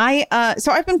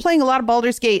I've been playing a lot of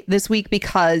Baldur's Gate this week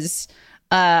because,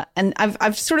 and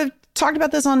I've sort of talked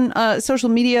about this on social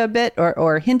media a bit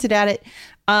or hinted at it.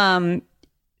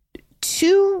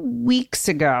 2 weeks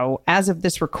ago, as of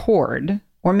this record,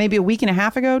 or maybe a week and a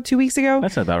half ago, 2 weeks ago.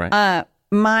 That's not about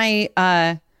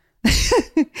right.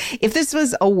 If this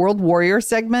was a World Warrior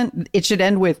segment, it should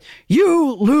end with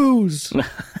 "you lose."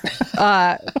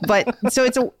 But so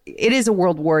it is a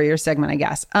World Warrior segment, I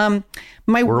guess.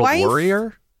 My World wife,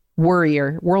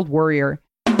 World Warrior.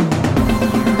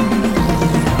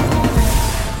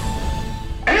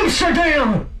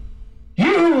 Amsterdam,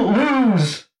 you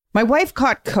lose. My wife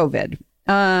caught COVID.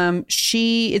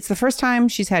 It's the first time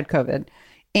she's had COVID,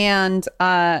 and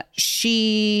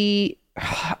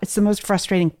it's the most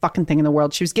frustrating fucking thing in the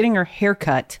world. She was getting her hair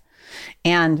cut,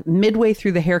 and midway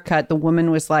through the haircut, the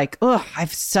woman was like, "Ugh, I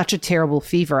have such a terrible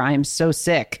fever. I am so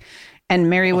sick." And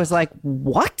Mary was like,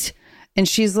 "What?" And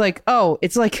she's like, "Oh,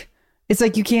 it's like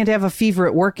you can't have a fever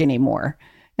at work anymore."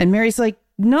 And Mary's like,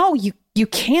 "No, you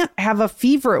can't have a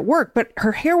fever at work." But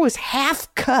her hair was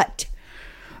half cut.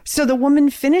 So the woman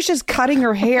finishes cutting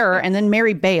her hair, and then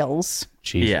Mary bails.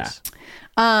 Jesus.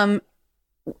 Yeah.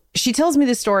 She tells me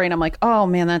this story, and I'm like, oh,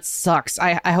 man, that sucks.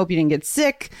 I hope you didn't get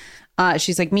sick.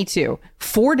 She's like, me too.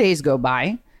 4 days go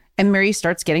by, and Mary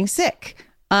starts getting sick.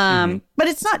 But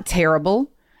it's not terrible.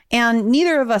 And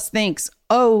neither of us thinks,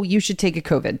 oh, you should take a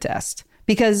COVID test,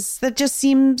 because that just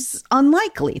seems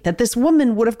unlikely that this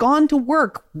woman would have gone to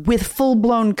work with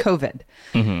full-blown COVID.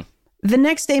 Mm-hmm. The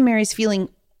next day, Mary's feeling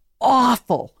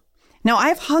awful. Now,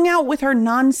 I've hung out with her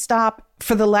nonstop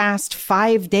for the last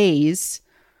 5 days,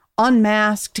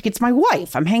 unmasked. It's my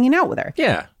wife. I'm hanging out with her.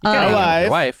 Yeah. You gotta hang out with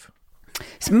your wife.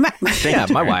 Yeah,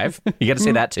 my wife. You got to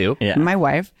say that too. Yeah. My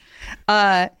wife.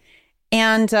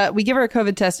 And we give her a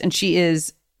COVID test, and she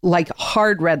is like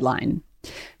hard red line.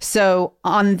 So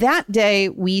on that day,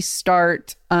 we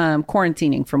start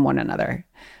quarantining from one another.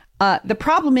 The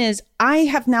problem is I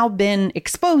have now been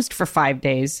exposed for 5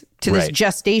 days to this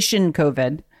gestation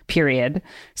COVID period.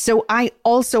 So I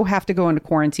also have to go into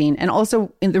quarantine. And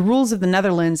also in the rules of the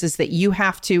Netherlands is that you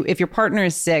have to, if your partner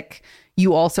is sick,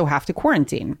 you also have to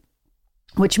quarantine,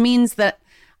 which means that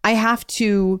I have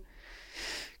to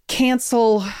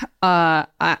cancel a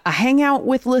hangout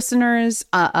with listeners,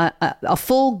 a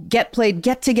full get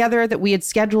together that we had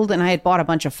scheduled and I had bought a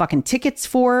bunch of fucking tickets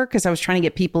for because I was trying to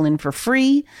get people in for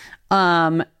free.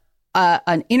 An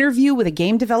interview with a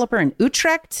game developer in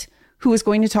Utrecht who was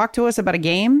going to talk to us about a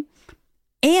game.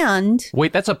 And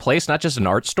wait, that's a place, not just an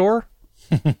art store?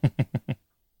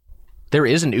 There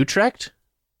is an Utrecht?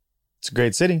 It's a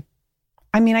great city.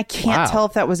 I mean, I can't tell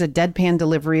if that was a deadpan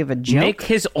delivery of a joke. Nick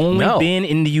has only been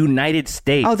in the United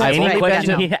States. Oh, that's Any right.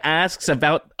 question he asks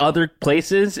about other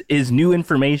places is new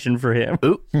information for him.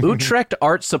 Utrecht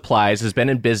Art Supplies has been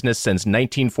in business since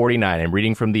 1949. I'm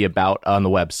reading from the About on the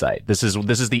website. This is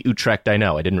the Utrecht I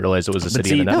know. I didn't realize it was a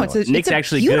city in the Netherlands. Nick's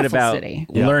actually good about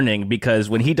learning because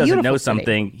when he doesn't know Beautiful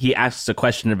something, he asks a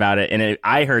question about it. And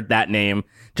I heard that name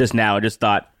just now and just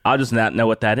thought, I'll just not know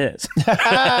what that is.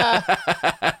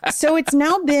 So it's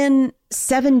now been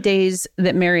 7 days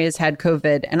that Mary has had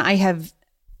COVID, and I have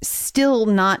still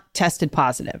not tested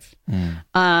positive.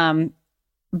 But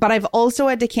I've also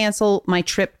had to cancel my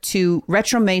trip to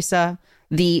Retro Mesa,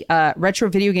 the retro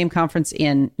video game conference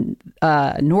in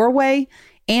Norway,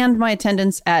 and my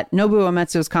attendance at Nobuo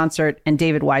Uematsu's concert and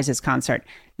David Wise's concert.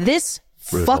 This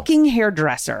fucking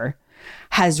hairdresser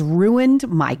has ruined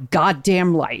my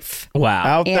goddamn life.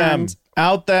 Wow.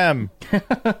 Out them.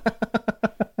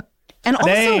 And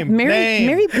also,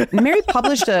 Mary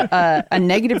published a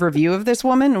negative review of this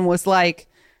woman and was like,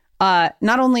 not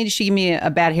only did she give me a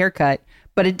bad haircut,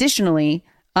 but additionally,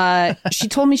 she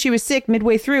told me she was sick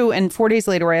midway through, and 4 days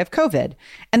later I have COVID.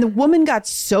 And the woman got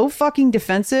so fucking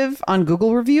defensive on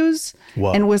Google reviews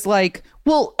and was like,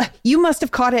 well, you must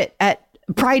have caught it at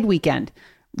Pride weekend.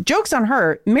 Joke's on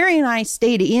her. Mary and I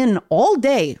stayed in all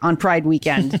day on Pride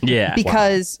weekend. Yeah.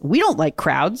 Because we don't like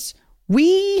crowds.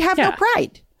 We have no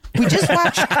pride. We just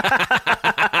watch.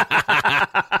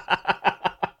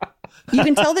 You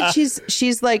can tell that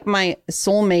she's like my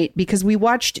soulmate because we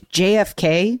watched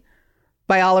JFK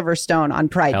by Oliver Stone on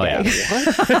Pride Day.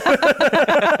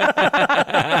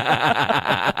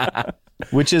 Yeah.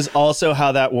 Which is also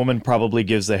how that woman probably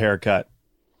gives the haircut.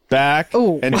 Back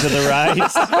and to the right.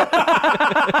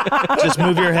 Just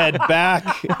move your head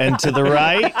back and to the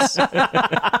right.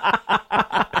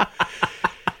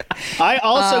 I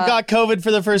also got COVID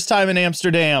for the first time in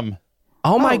Amsterdam.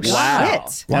 Oh my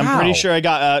God. Shit. Wow. I'm pretty sure I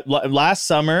got last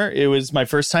summer. It was my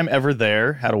first time ever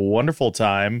there. Had a wonderful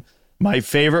time. My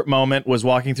favorite moment was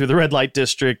walking through the red light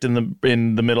district in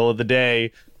the middle of the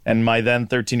day. And my then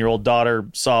 13-year-old daughter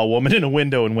saw a woman in a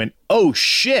window and went, "Oh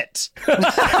shit!" But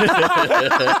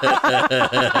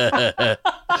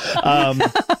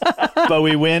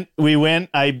we went.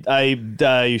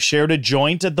 I shared a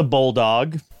joint at the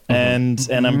Bulldog, and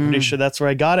I'm pretty sure that's where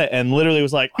I got it. And literally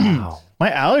was like, "My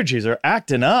allergies are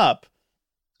acting up."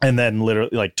 And then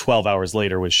literally like 12 hours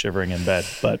later was shivering in bed.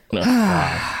 But what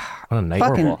a night.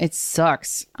 Fucking, it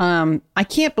sucks. I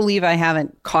can't believe I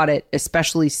haven't caught it,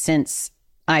 especially since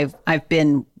I've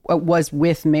was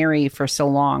with Mary for so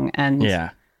long, and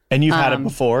and you've had it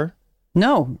before.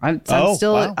 No, I'm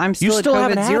still at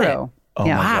COVID 0. Oh my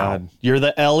God, you're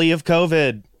the Ellie of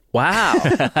COVID. Wow,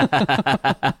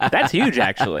 that's huge,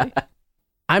 actually.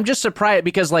 I'm just surprised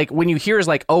because, like, when you hear is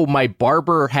like, "Oh, my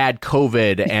barber had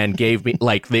COVID and gave me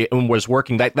and was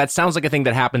working." That sounds like a thing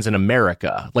that happens in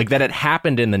America, like that it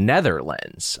happened in the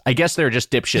Netherlands. I guess there are just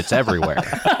dipshits everywhere.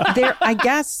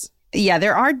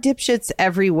 There are dipshits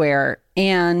everywhere,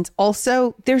 and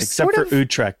also there's except for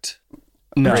Utrecht.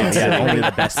 No, only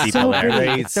the best people there.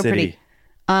 Great city.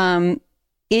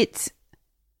 It's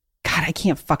God, I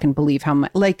can't fucking believe how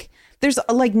much there's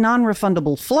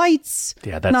non-refundable flights.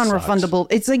 Yeah, that's non-refundable.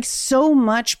 It's like so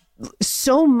much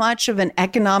of an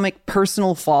economic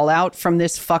personal fallout from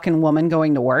this fucking woman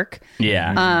going to work.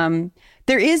 Yeah.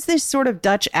 There is this sort of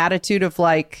Dutch attitude of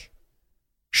like,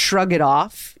 shrug it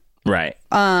off. Right.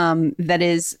 That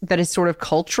is sort of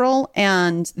cultural,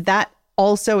 and that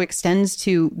also extends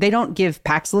to, they don't give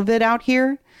Paxlovid out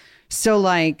here. So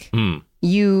like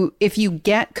if you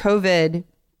get COVID,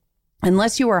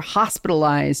 unless you are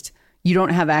hospitalized, you don't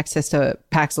have access to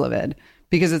Paxlovid,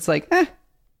 because it's like,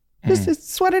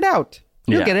 just sweat it out.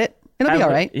 You'll get it. It'll be all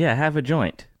right. Have a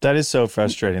joint. That is so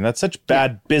frustrating. That's such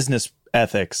bad business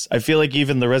ethics. I feel like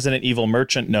even the Resident Evil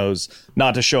merchant knows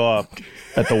not to show up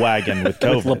at the wagon with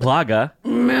COVID. With La Plaga.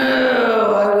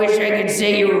 No, I wish I could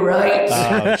say you're right.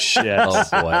 Oh, shit. Oh,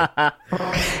 boy.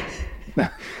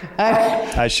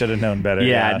 I should have known better.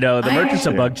 Yeah, no, the merchant's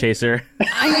a bug chaser.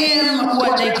 I am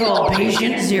what they call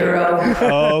patient zero.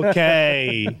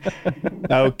 Okay,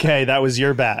 that was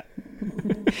your bat.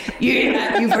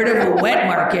 You've heard of a wet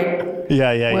market.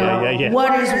 Yeah.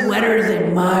 What is wetter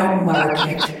than my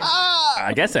market?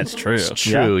 I guess that's true. It's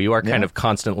true. You are kind of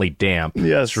constantly damp.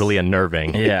 Yes. It's really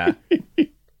unnerving. Yeah.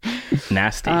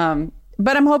 Nasty.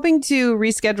 But I'm hoping to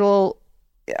reschedule.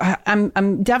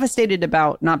 I'm devastated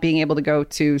about not being able to go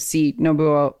to see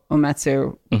Nobuo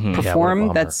Uematsu perform.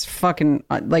 Yeah, that's fucking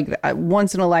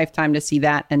once in a lifetime to see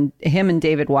that, and him and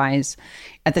David Wise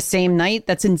at the same night.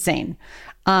 That's insane.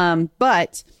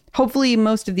 But hopefully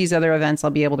most of these other events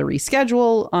I'll be able to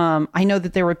reschedule. I know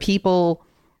that there were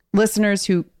listeners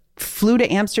who flew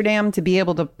to Amsterdam to be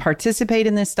able to participate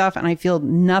in this stuff, and I feel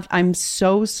I'm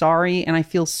so sorry, and I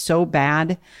feel so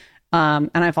bad. And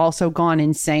I've also gone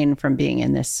insane from being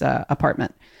in this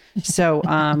apartment. So,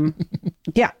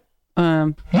 yeah.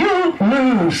 You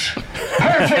lose.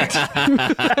 Perfect.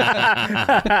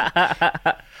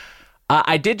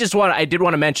 I did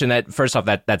want to mention that, first off,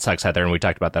 that sucks, Heather, and we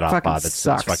talked about that off pod. That's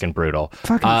fucking brutal.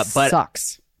 Fucking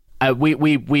sucks.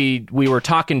 We were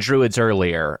talking druids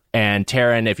earlier, and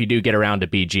Taran, if you do get around to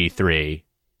BG3,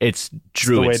 it's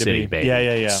Druid City, baby.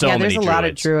 Yeah. So there's many a lot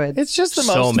of druids. It's just the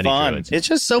So most many fun. druids. It's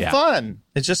just so fun.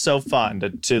 It's just so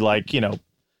fun to like,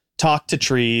 talk to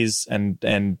trees and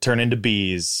turn into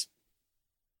bees.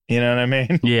 You know what I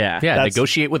mean? Yeah. Yeah,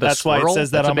 negotiate with a squirrel. That's why it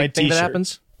says that That's on a my big thing that t-shirt.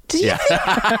 happens. Do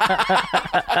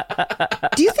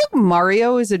you think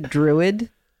Mario is a druid,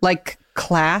 like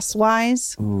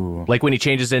class-wise? Like when he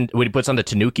puts on the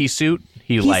Tanuki suit,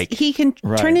 he can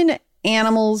turn into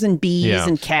animals and bees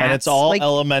and cats. And it's all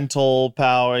elemental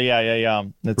power. Yeah.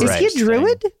 Is he a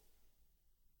druid?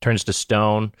 Turns to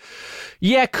stone.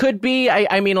 Yeah, could be.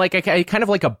 I mean, like I kind of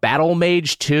like a battle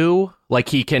mage too. Like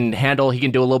he can do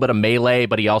a little bit of melee,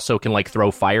 but he also can like throw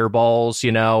fireballs.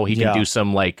 He can do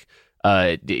some like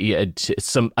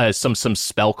some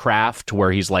spellcraft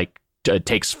where he's like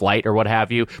takes flight or what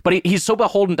have you. But he's so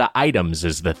beholden to items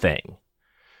is the thing.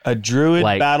 A druid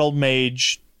battle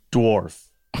mage dwarf.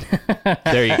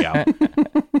 There you go.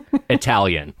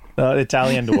 Italian.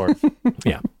 Italian dwarf.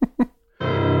 Yeah.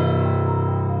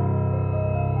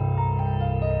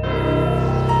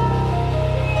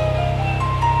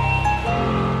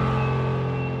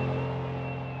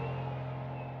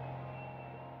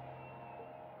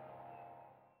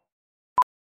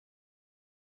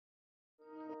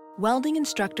 Welding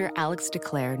instructor Alex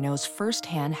DeClaire knows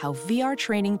firsthand how VR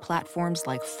training platforms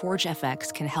like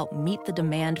ForgeFX can help meet the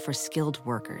demand for skilled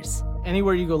workers.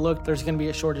 Anywhere you go look, there's going to be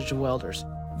a shortage of welders.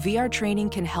 VR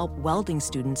training can help welding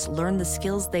students learn the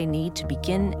skills they need to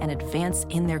begin and advance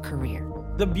in their career.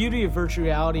 The beauty of virtual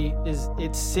reality is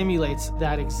it simulates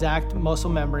that exact muscle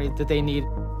memory that they need.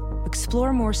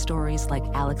 Explore more stories like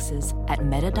Alex's at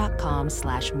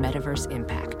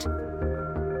meta.com/metaverseimpact.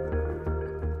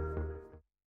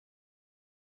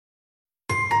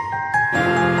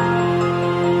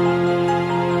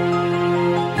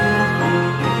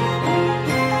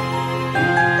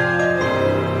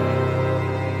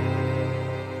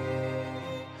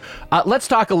 Let's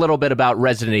talk a little bit about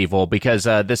Resident Evil, because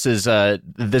this is a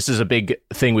big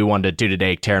thing we wanted to do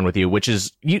today, Taran, with you, which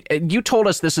is you told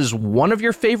us this is one of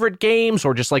your favorite games,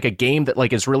 or just like a game that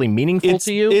like is really meaningful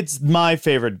to you. It's my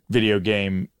favorite video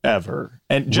game ever,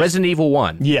 and Resident Evil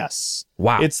 1. Yes,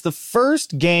 wow, it's the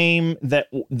first game that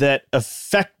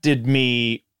affected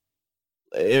me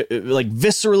like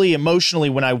viscerally, emotionally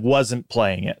when I wasn't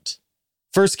playing it.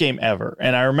 First game ever,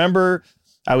 and I remember.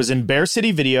 I was in Bear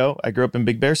City Video. I grew up in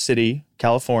Big Bear City,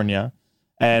 California,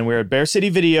 and we were at Bear City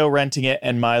Video renting it,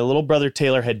 and my little brother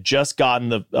Taylor had just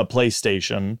gotten a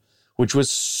PlayStation, which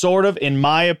was sort of, in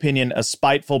my opinion, a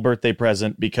spiteful birthday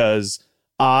present, because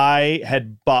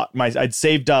I'd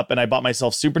saved up and I bought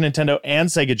myself Super Nintendo and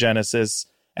Sega Genesis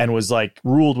and was like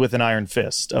ruled with an iron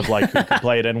fist of like who could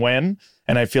play it and win.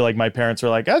 And I feel like my parents were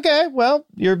like, okay, well,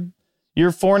 your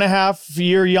 4.5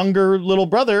 year younger little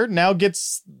brother now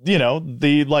gets,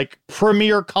 the like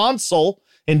premier console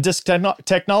in disc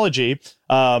technology.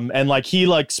 And like he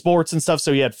liked sports and stuff,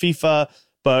 so he had FIFA.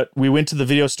 But we went to the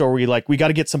video store. We got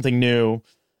to get something new,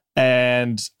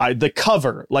 and the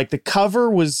cover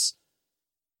was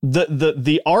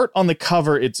the art on the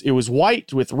cover. It was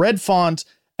white with red font.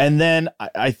 And then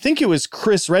I think it was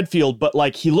Chris Redfield, but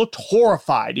like he looked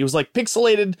horrified. He was like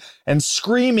pixelated and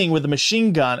screaming with a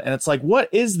machine gun. And it's like, what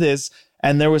is this?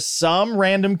 And there was some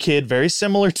random kid very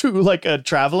similar to like a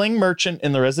traveling merchant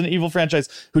in the Resident Evil franchise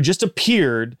who just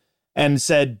appeared and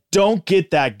said, don't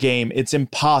get that game. It's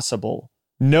impossible.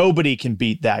 Nobody can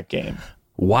beat that game.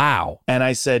 Wow. And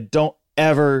I said, don't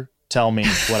ever tell me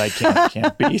what I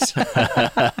can't beat.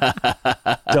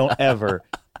 Don't ever.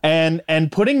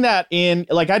 And putting that in,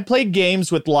 like, I'd played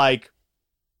games with like,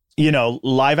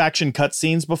 live action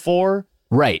cutscenes before.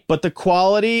 Right. But the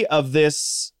quality of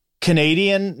this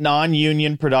Canadian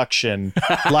non-union production,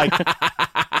 like,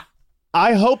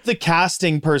 I hope the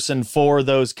casting person for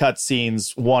those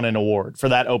cutscenes won an award for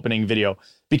that opening video,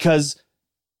 because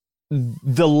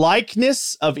the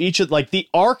likeness of each of, like, the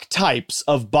archetypes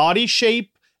of body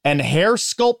shape and hair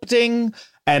sculpting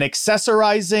and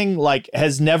accessorizing, like,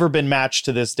 has never been matched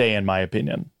to this day, in my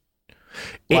opinion.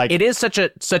 Like, it is such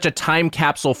a time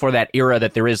capsule for that era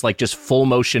that there is like just full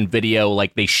motion video,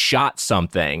 like they shot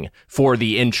something for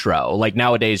the intro. Like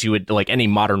nowadays you would, like any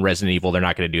modern Resident Evil, they're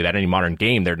not going to do that. Any modern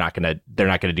game, they're not going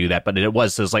to do that. But it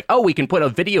was like, oh, we can put a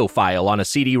video file on a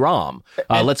CD-ROM.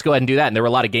 Let's go ahead and do that. And there were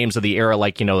a lot of games of the era,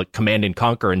 like, like Command and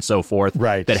Conquer and so forth,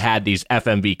 right, that had these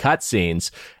FMV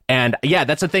cutscenes. And yeah,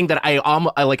 that's the thing that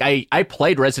I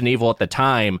played Resident Evil at the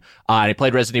time. I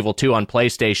played Resident Evil 2 on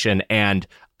PlayStation, and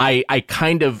I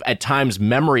kind of at times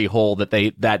memory hole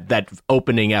that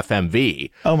opening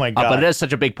FMV. Oh my God. But it is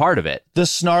such a big part of it. The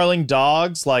snarling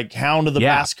dogs, like Hound of the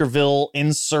Baskerville,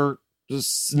 insert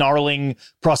snarling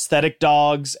prosthetic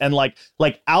dogs, and like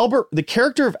Albert, the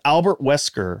character of Albert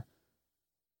Wesker.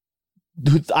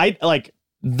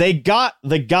 They got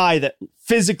the guy that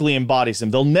physically embodies him.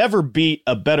 They'll never beat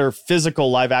a better physical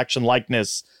live action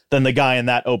likeness than the guy in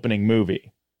that opening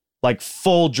movie. Like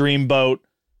full dreamboat.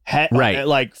 Right,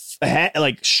 like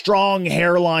strong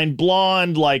hairline,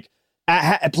 blonde, like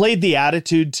played the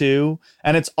attitude too,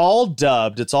 and it's all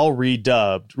dubbed, it's all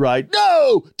redubbed, right?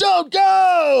 No, don't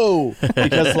go,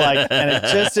 because like, and it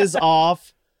just is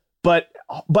off, but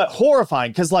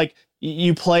horrifying, because like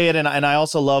you play it, and I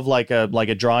also love like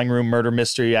a drawing room murder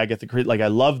mystery, Agatha Christie, like I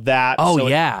love that.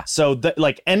 So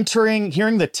like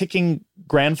hearing the ticking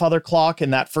grandfather clock in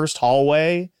that first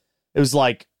hallway, it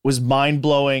was mind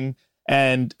blowing.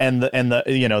 And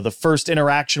the first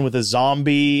interaction with a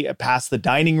zombie past the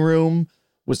dining room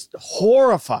was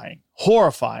horrifying.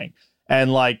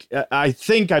 And like, I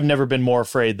think I've never been more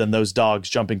afraid than those dogs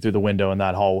jumping through the window in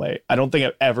that hallway. I don't think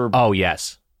I've ever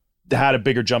had a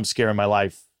bigger jump scare in my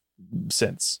life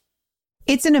since.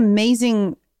 It's an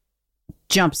amazing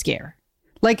jump scare.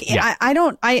 Like, yeah.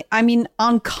 I mean,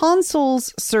 on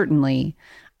consoles, certainly,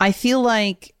 I feel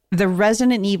like the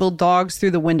Resident Evil dogs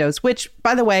through the windows, which,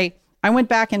 by the way, I went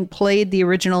back and played the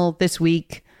original this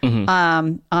week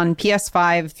on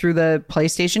PS5 through the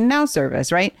PlayStation Now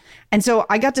service, right? And so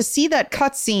I got to see that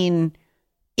cutscene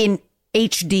in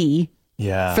HD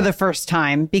for the first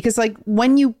time, because like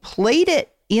when you played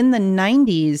it in the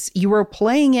 90s, you were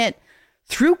playing it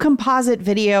through composite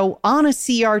video on a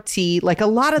CRT. Like a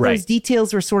lot of those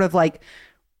details were sort of like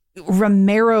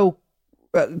Romero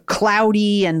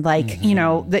cloudy, and like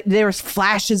there's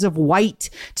flashes of white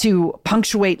to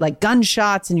punctuate like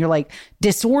gunshots, and you're like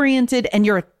disoriented, and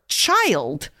you're a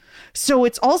child, so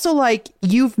it's also like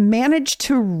you've managed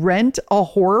to rent a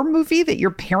horror movie that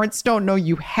your parents don't know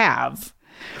you have,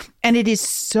 and it is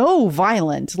so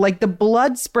violent. Like the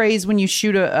blood sprays when you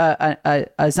shoot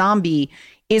a zombie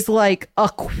is like a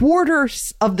quarter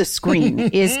of the screen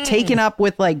is taken up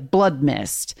with like blood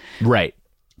mist, right?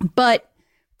 But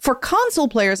for console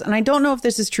players, and I don't know if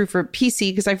this is true for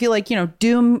PC, because I feel like,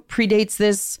 Doom predates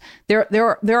this.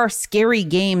 There are scary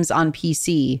games on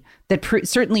PC that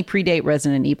certainly predate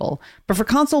Resident Evil. But for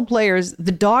console players,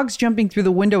 the dogs jumping through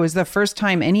the window is the first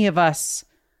time any of us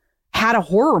had a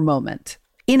horror moment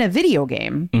in a video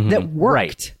game that worked.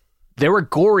 Right. There were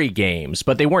gory games,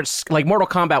 but they weren't, like Mortal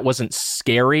Kombat wasn't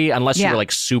scary unless you were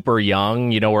like super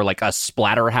young, or like a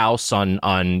Splatterhouse on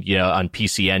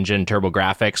PC Engine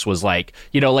TurboGrafx was like,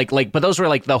 but those were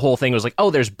like, the whole thing was like,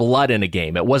 oh, there's blood in a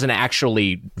game. It wasn't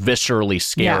actually viscerally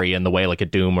scary in the way like a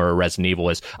Doom or a Resident Evil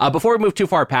is. Before we move too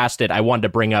far past it, I wanted to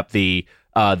bring up the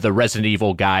Resident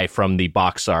Evil guy from the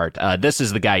box art. This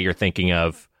is the guy you're thinking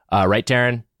of, right,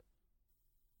 Taran?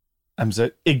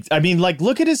 I mean, like,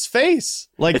 look at his face.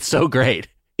 Like, it's so great.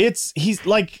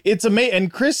 it's amazing.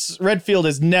 And Chris Redfield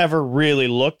has never really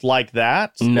looked like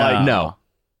that. No.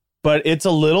 But it's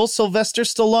a little Sylvester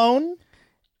Stallone.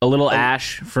 A little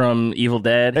Ash from Evil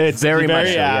Dead. It's very much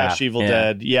so, Ash, Evil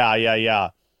Dead. Yeah.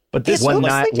 But this One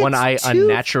eye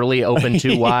unnaturally open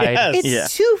too wide.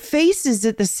 It's two faces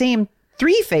at the same,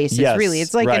 three faces, really.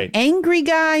 It's like an angry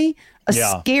guy, a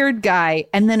scared guy,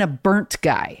 and then a burnt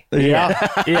guy.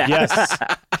 Yes.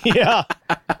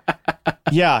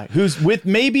 Yeah, who's with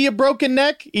maybe a broken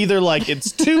neck, either like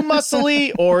it's too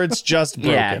muscly or it's just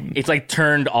broken. Yeah, it's like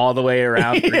turned all the way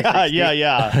around.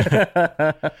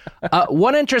 Yeah.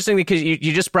 One interesting thing, because you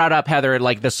just brought up, Heather,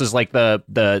 like this is like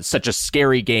the such a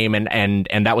scary game,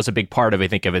 and that was a big part of, I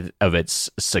think, of its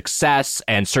success,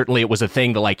 and certainly it was a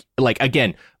thing that like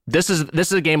again. This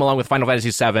is a game, along with Final Fantasy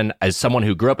VII, as someone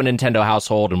who grew up in a Nintendo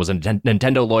household and was a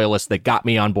Nintendo loyalist, that got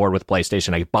me on board with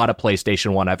PlayStation. I bought a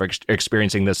PlayStation 1 after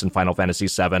experiencing this in Final Fantasy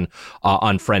VII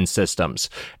on friend systems.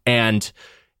 And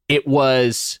it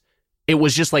was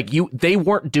just like they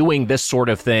weren't doing this sort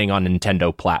of thing on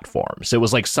Nintendo platforms. It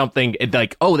was like something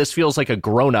like, oh, this feels like a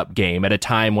grown-up game at a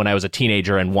time when I was a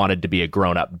teenager and wanted to be a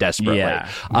grown-up desperately. Yeah.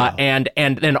 And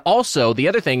then also the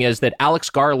other thing is that Alex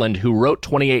Garland, who wrote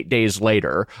 28 Days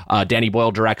Later, Danny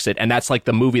Boyle directs it, and that's like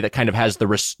the movie that kind of has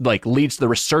leads the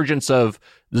resurgence of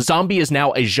zombie is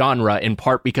now a genre, in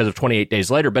part because of 28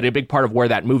 Days Later, but a big part of where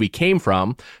that movie came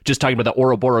from, just talking about the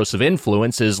Ouroboros of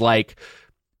influence, is like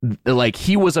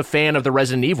he was a fan of the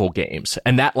Resident Evil games,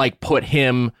 and that like put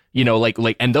him,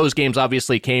 and those games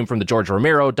obviously came from the George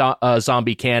Romero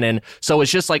zombie canon. So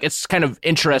it's just like, it's kind of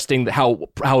interesting how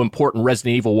important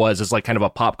Resident Evil was as like kind of a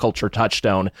pop culture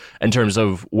touchstone in terms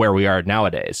of where we are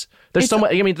nowadays. There's so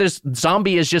much. I mean, there's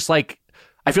zombie is just like,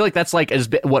 I feel like that's like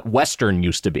what Western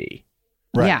used to be.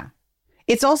 Right. Yeah.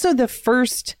 It's also the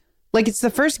first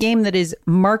game that is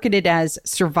marketed as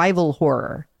survival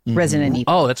horror. Resident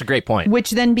Evil. Oh, that's a great point. Which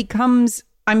then becomes,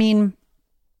 I mean,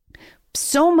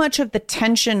 so much of the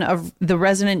tension of the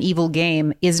Resident Evil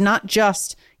game is not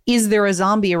just, is there a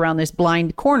zombie around this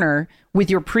blind corner, with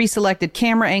your pre-selected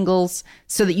camera angles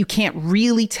so that you can't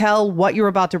really tell what you're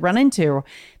about to run into.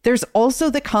 There's also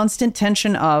the constant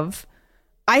tension of,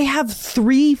 I have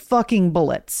 3 fucking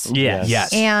bullets.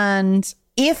 Yes. And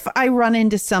if I run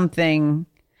into something,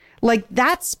 like,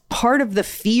 that's part of the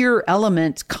fear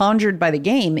element conjured by the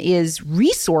game, is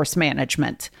resource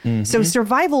management. Mm-hmm. So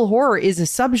survival horror is a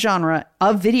subgenre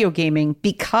of video gaming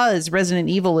because Resident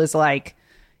Evil is like,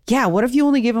 yeah, what if you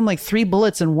only give them like 3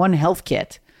 bullets and 1 health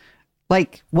kit?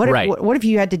 Like, what if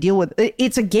you had to deal with it?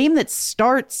 It's a game that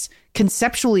starts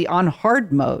conceptually on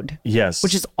hard mode. Yes.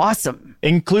 Which is awesome.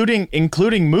 Including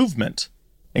movement.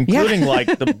 Including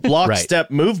like the block step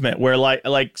movement, where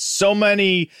like so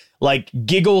many like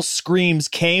giggle screams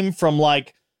came from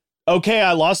like, okay,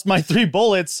 I lost my 3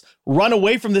 bullets, run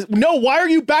away from this. No, why are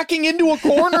you backing into a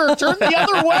corner? Turn the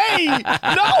other way.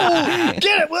 No,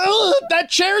 get it. Ugh, that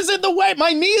chair's in the way.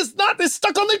 My knee is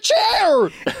stuck on the chair.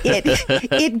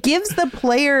 It gives the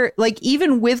player, like,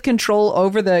 even with control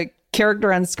over the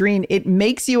character on screen, it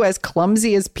makes you as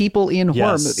clumsy as people in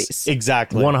horror movies.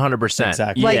 Exactly. 100%.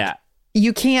 Exactly. Like,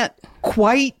 you can't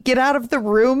quite get out of the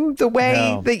room the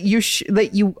way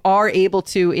that you are able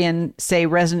to in, say,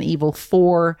 Resident Evil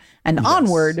 4 and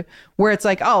onward, where it's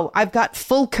like, oh, I've got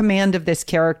full command of this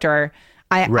character.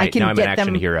 I can now get I'm an action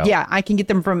them. hero. Yeah, I can get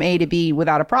them from A to B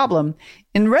without a problem.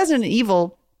 In Resident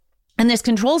Evil, and this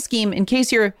control scheme, in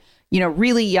case you're,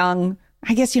 really young,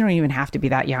 I guess you don't even have to be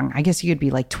that young. I guess you could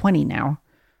be like 20 now.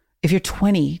 If you're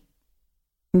 20,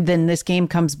 then this game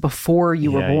comes before you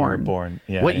were born. You were born.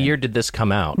 Yeah, what year did this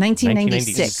come out?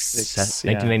 1996.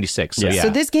 1996. So, So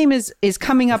this game is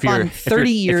coming up on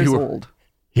 30 years old.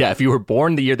 Yeah, if you were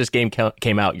born the year this game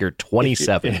came out, you're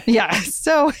 27. Yeah.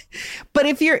 So, but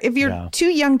if you're too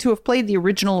young to have played the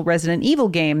original Resident Evil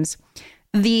games,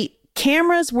 the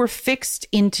cameras were fixed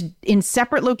in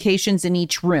separate locations in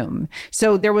each room.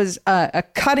 So there was a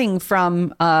cutting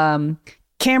from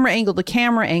camera angle to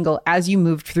camera angle as you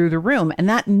moved through the room. And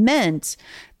that meant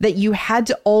that you had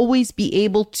to always be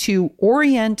able to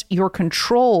orient your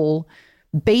control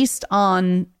based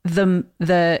on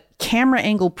the camera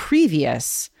angle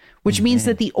previous, which means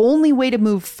that the only way to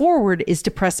move forward is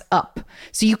to press up.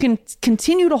 So you can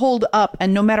continue to hold up,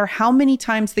 and no matter how many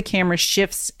times the camera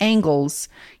shifts angles,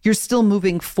 you're still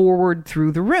moving forward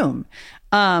through the room.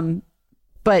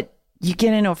 But you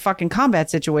get into a fucking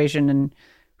combat situation, and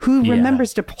who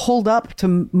remembers to hold up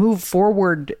to move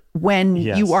forward when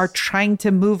Yes. you are trying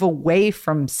to move away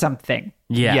from something.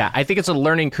 Yeah, I think it's a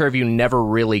learning curve you never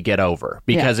really get over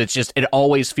because it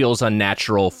always feels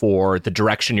unnatural for the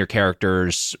direction your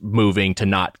character's moving to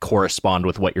not correspond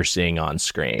with what you're seeing on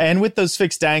screen. And with those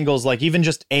fixed angles, like even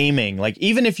just aiming, like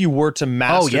even if you were to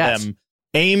master them,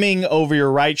 aiming over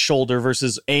your right shoulder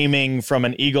versus aiming from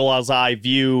an eagle's eye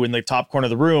view in the top corner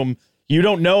of the room, you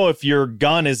don't know if your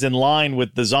gun is in line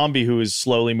with the zombie who is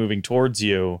slowly moving towards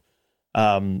you.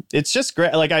 It's just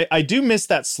great. Like I do miss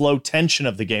that slow tension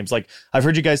of the games. Like I've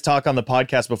heard you guys talk on the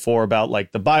podcast before about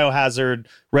like the Biohazard,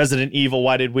 Resident Evil.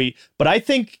 Why did we? But I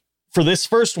think for this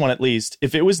first one, at least,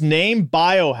 if it was named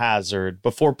Biohazard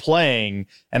before playing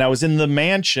and I was in the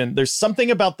mansion, there's something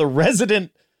about the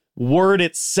resident word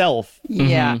itself.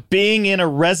 Yeah. Being in a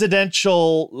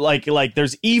residential, like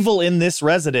there's evil in this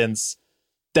residence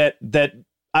that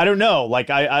I don't know. Like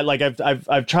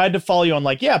I've tried to follow you on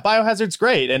like, yeah, Biohazard's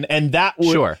great. And that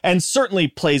would, and certainly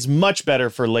plays much better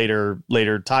for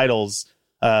later titles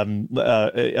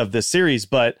of this series.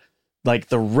 But like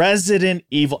the Resident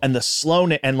Evil and the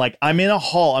slowness, and like I'm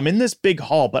in this big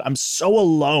hall, but I'm so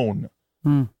alone.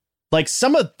 Like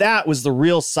some of that was the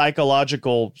real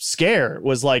psychological scare.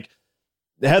 Was like,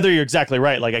 Heather, you're exactly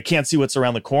right. Like I can't see what's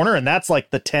around the corner, and that's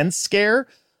like the tense scare.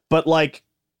 But like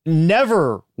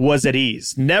never was at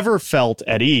ease, never felt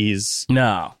at ease.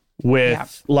 No.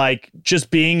 With like just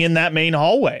being in that main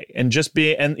hallway and just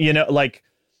being, and you know, like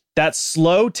that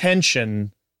slow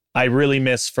tension I really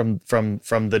miss from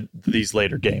these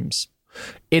later games.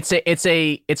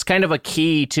 It's kind of a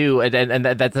key to, and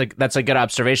that's a good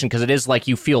observation because it is like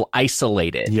you feel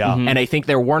isolated. Yeah. And I think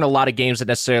there weren't a lot of games that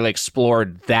necessarily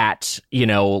explored that, you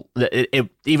know,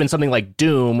 even something like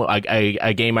Doom,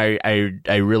 a game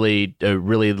I really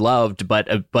loved,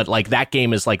 but like that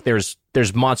game is like there's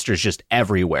monsters just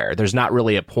everywhere. There's not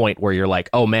really a point where you're like,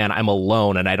 oh man, I'm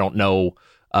alone and I don't know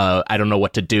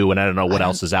what to do, and I don't know what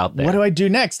else is out there. What do I do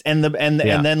next? And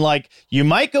then like you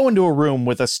might go into a room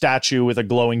with a statue with a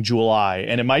glowing jewel eye,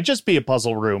 and it might just be a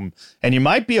puzzle room, and you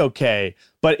might be okay.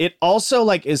 But it also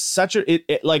like is such a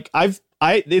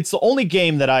it's the only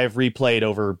game that I have replayed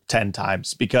over 10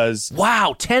 times because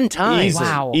 10 times,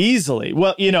 easily.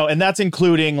 Well, you know, and that's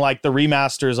including like the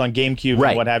remasters on GameCube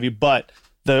and what have you, but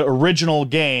the original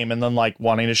game, and then like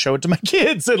wanting to show it to my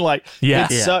kids, and like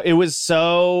it was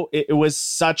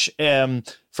such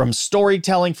from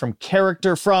storytelling, from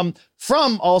character, from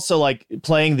also like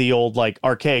playing the old like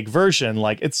archaic version.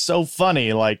 Like it's so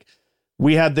funny. Like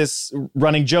we had this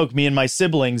running joke, me and my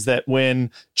siblings, that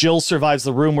when Jill survives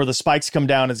the room where the spikes come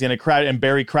down, is going to crash, and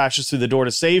Barry crashes through the door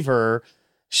to save her.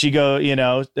 She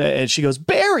goes,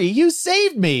 Barry, you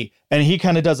saved me. And he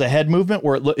kind of does a head movement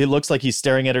where it looks like he's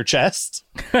staring at her chest.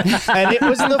 And it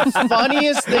was the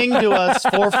funniest thing to us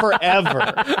for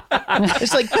forever.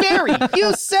 It's like, Barry,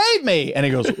 you saved me. And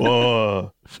he goes,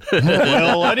 oh,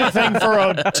 well, anything for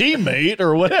a teammate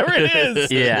or whatever it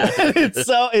is.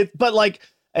 Yeah. But like,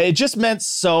 it just meant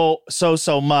so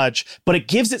much, but it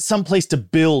gives it some place to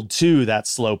build to that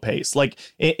slow pace. Like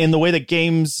in the way that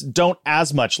games don't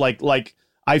as much, like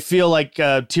I feel like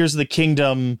Tears of the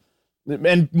Kingdom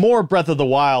and more Breath of the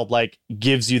Wild like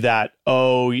gives you that,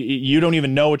 you don't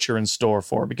even know what you're in store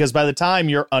for, because by the time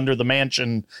you're under the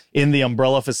mansion in the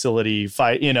Umbrella facility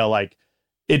fight, you know, like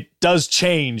it does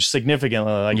change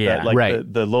significantly. Like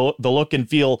the look and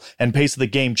feel and pace of the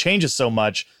game changes so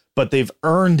much, but they've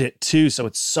earned it too, so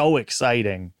it's so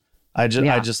exciting. I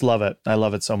just love it. I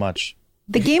love it so much.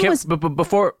 The game was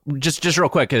before, just real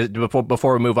quick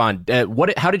before we move on.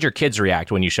 How did your kids react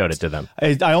when you showed it to them?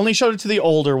 I only showed it to the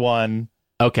older one.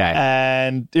 Okay,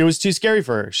 and it was too scary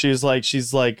for her. She's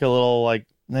like a little like,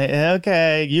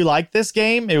 okay, you like this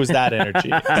game? It was that energy.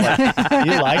 Like,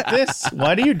 you like this?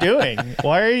 What are you doing?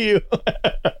 Why are you?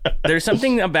 There's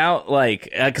something about like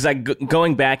because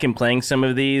going back and playing some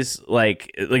of these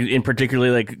like in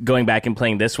particularly like going back and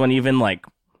playing this one even like.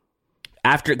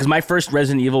 After, because my first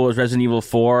Resident Evil was Resident Evil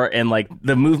 4, and like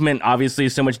the movement obviously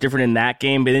is so much different in that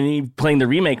game, but then playing the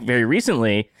remake very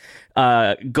recently,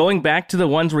 going back to the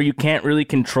ones where you can't really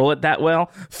control it that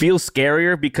well feels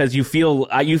scarier because you feel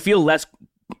less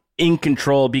in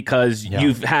control because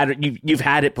you've had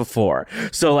it before.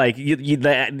 So like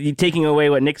you taking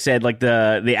away what Nick said, like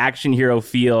the action hero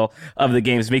feel of the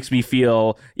games makes me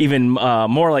feel even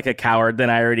more like a coward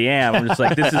than I already am. I'm just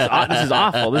like, this is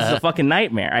awful. This is a fucking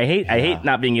nightmare. I hate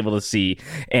not being able to see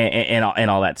and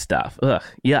all that stuff. Ugh,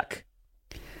 yuck.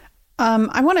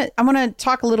 I want to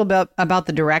talk a little bit about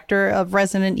the director of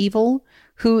Resident Evil,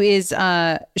 who is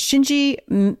Shinji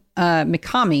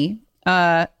Mikami.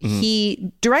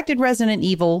 He directed Resident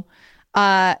Evil.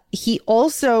 He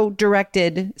also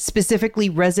directed specifically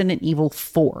Resident Evil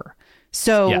 4.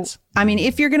 So, Yes. I mean,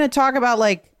 if you're going to talk about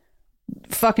like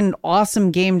fucking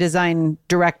awesome game design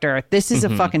director, this is a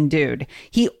fucking dude.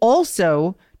 He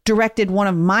also directed one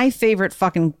of my favorite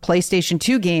fucking PlayStation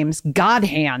 2 games, God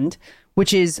Hand,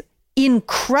 which is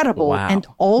incredible and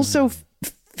also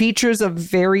features a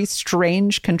very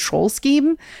strange control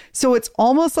scheme. So it's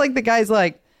almost like the guy's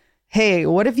like, hey,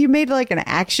 what if you made like an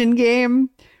action game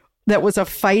that was a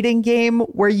fighting game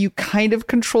where you kind of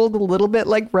controlled a little bit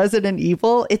like Resident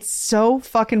Evil? It's so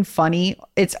fucking funny.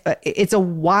 It's a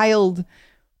wild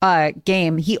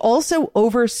game. He also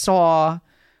oversaw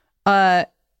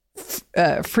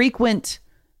frequent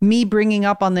me bringing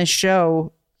up on this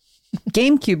show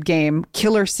GameCube game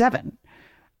Killer 7.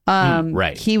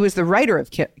 Right. He was the writer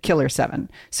of Killer 7.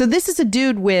 So this is a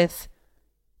dude with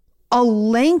a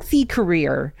lengthy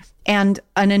career and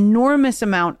an enormous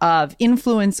amount of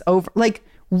influence over, like,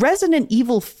 Resident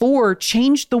Evil 4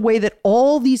 changed the way that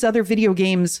all these other video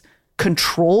games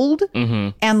controlled,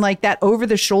 and like that over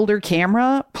the shoulder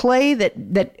camera play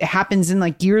that happens in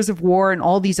like Gears of War and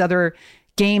all these other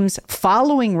games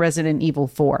following Resident Evil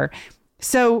 4.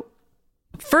 So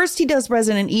first he does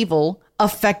Resident Evil,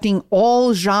 affecting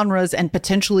all genres and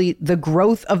potentially the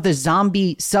growth of the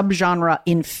zombie subgenre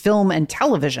in film and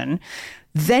television.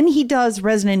 Then he does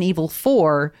Resident Evil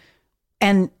 4,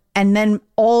 and then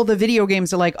all the video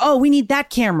games are like, oh, we need that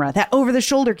camera, that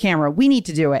over-the-shoulder camera. We need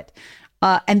to do it.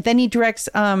 And then he directs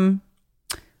God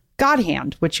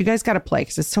Hand, which you guys got to play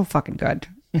because it's so fucking good.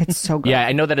 It's so good. Yeah,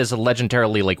 I know that is a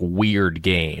legendarily like weird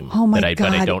game. Oh my God,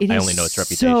 but I only is know its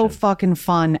reputation. So fucking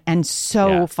fun and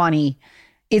so funny.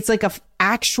 It's like a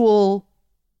actual,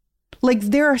 like,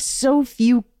 there are so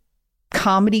few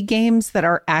comedy games that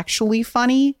are actually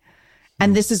funny,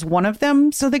 and this is one of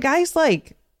them. So the guy's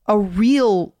like a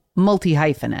real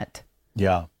multi-hyphenate.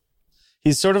 Yeah.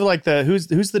 He's sort of like who's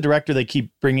the director they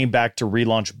keep bringing back to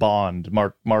relaunch Bond?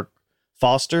 Mark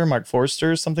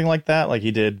Forster, something like that. Like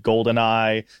he did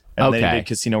GoldenEye, and then he did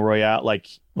Casino Royale. Like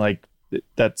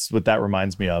that's what that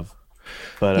reminds me of.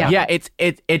 But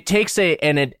it takes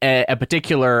a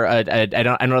particular I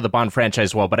don't know the Bond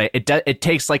franchise well, but it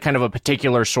takes like kind of a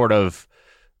particular sort of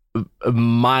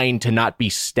mind to not be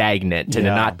stagnant, to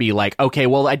not be like, okay,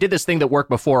 well, I did this thing that worked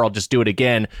before, I'll just do it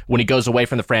again, when he goes away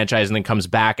from the franchise and then comes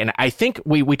back. And I think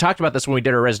we talked about this when we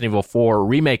did our Resident Evil 4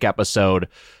 remake episode,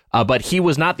 but he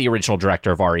was not the original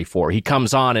director of RE4. He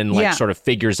comes on and like sort of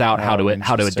figures out how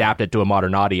to adapt it to a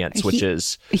modern audience, which he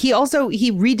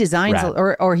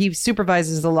redesigns or he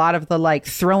supervises a lot of the like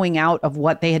throwing out of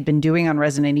what they had been doing on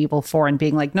Resident Evil 4 and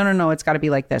being like, no, it's got to be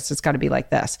like this, it's got to be like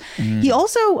this. He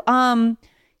also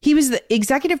he was the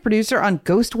executive producer on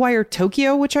Ghostwire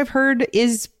Tokyo, which I've heard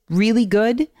is really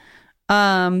good.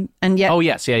 And yet,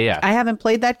 I haven't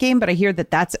played that game, but I hear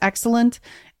that that's excellent.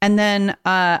 And then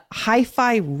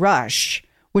Hi-Fi Rush,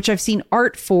 which I've seen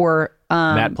art for.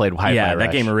 Matt played Hi-Fi Rush. Yeah,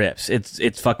 that game rips.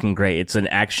 It's fucking great. It's an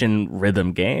action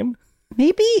rhythm game.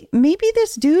 Maybe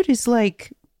this dude is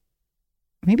like,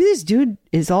 maybe this dude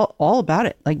is all about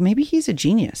it. Like maybe he's a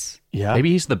genius. Yeah.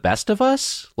 Maybe he's the best of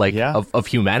us, like of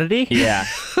humanity. Yeah.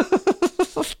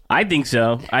 I think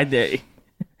so. I think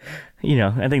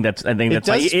that's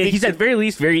like, he's at very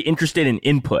least very interested in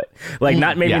input, like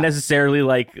not maybe necessarily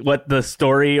like what the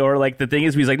story or like the thing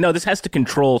is. But he's like, no, this has to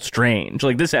control strange.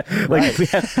 Like this,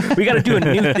 we got to do a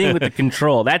new thing with the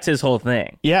control. That's his whole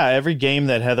thing. Yeah, every game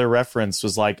that Heather referenced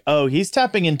was like, oh, he's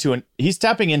tapping into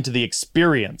the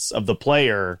experience of the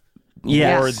player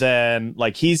more than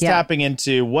like he's tapping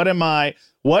into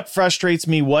what frustrates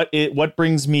me, what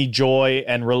brings me joy,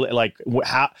 and like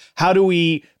how do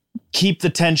we keep the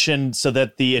tension so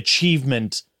that the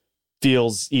achievement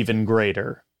feels even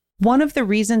greater. One of the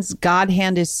reasons God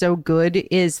Hand is so good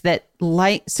is that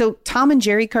Tom and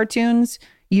Jerry cartoons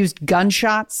used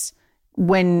gunshots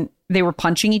when they were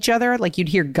punching each other. Like you'd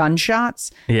hear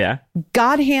gunshots. Yeah.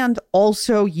 God Hand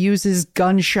also uses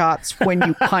gunshots when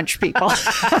you punch people.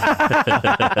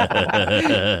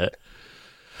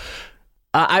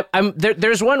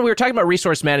 There's one, we were talking about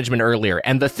resource management earlier,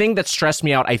 and the thing that stressed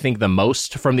me out, I think, the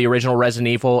most from the original Resident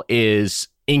Evil is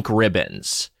ink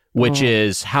ribbons, which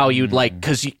is how you'd like,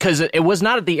 because it was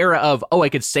not at the era of, I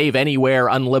could save anywhere,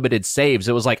 unlimited saves.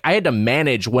 It was like I had to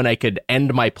manage when I could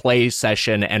end my play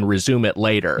session and resume it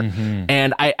later.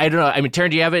 And I don't know. I mean,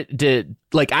 Taran, do you have it?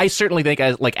 like, I certainly think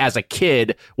as a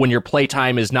kid, when your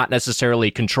playtime is not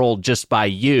necessarily controlled just by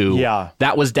you,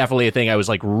 that was definitely a thing I was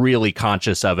like really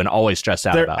conscious of and always stressed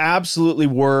out about. There absolutely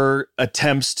were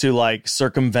attempts to like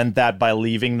circumvent that by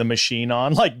leaving the machine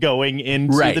on, like going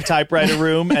into the typewriter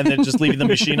room and then just leaving the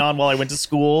machine on while I went to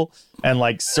school, and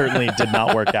like certainly did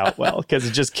not work out well because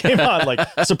it just came on. Like,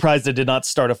 surprised it did not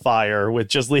start a fire with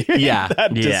just leaving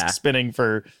that disc spinning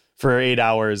for 8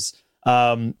 hours.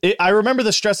 I remember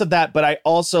the stress of that, but I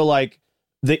also like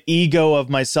the ego of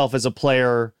myself as a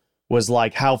player was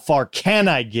like, how far can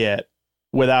I get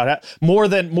without more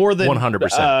than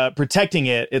 100% protecting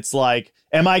it? It's like,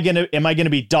 am I gonna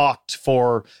be docked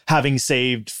for having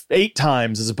saved 8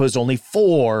 times as opposed to only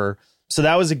 4? So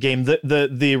that was a game.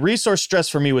 The resource stress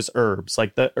for me was herbs,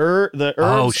 like the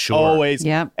herbs always,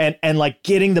 and like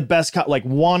getting the best like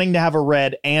wanting to have a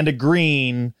red and a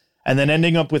green. And then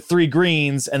ending up with 3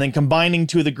 greens and then combining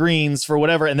 2 of the greens for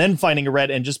whatever, and then finding a red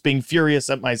and just being furious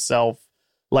at myself.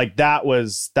 Like that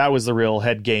was the real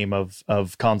head game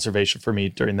of conservation for me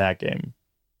during that game.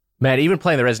 Man, even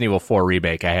playing the Resident Evil 4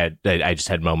 remake, I just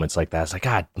had moments like that. I was like,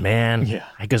 God, man,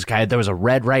 there was a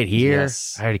red right here.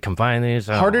 Yes. I had to combine these.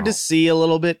 Harder to see a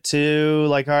little bit too.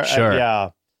 Like,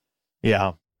 sure.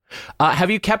 Yeah. Have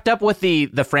you kept up with the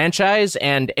franchise?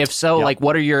 And if so, like,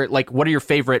 what are your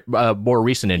favorite more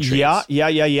recent entries? Yeah.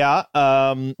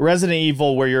 Resident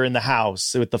Evil, where you're in the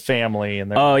house with the family,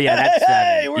 and that's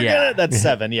 7. That's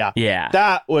 7. Yeah.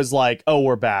 That was like, oh,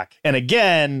 we're back, and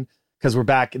again, because we're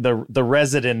back. The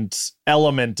resident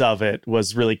element of it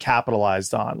was really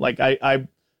capitalized on. Like, I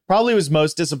probably was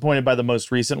most disappointed by the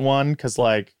most recent one because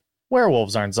like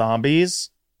werewolves aren't zombies.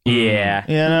 Yeah.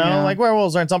 You know, like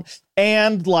werewolves aren't zombies.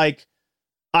 And like,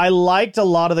 I liked a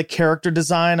lot of the character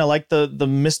design. I liked the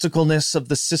mysticalness of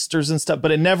the sisters and stuff,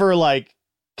 but it never like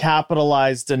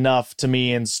capitalized enough to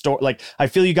me in story. Like, I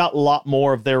feel you got a lot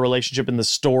more of their relationship in the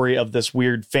story of this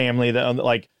weird family that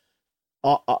like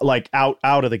out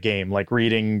of the game, like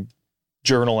reading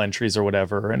journal entries or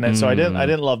whatever. And then, so I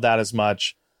didn't love that as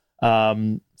much.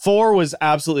 4 was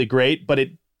absolutely great, but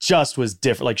it just was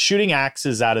different. Like shooting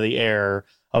axes out of the air,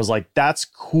 I was like, that's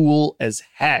cool as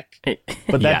heck.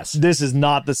 But this is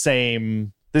not the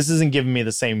same. This isn't giving me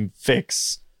the same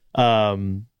fix.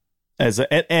 And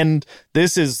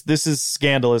this is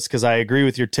scandalous because I agree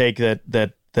with your take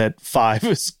that 5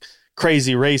 is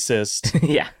crazy racist.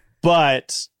 Yeah.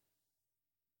 But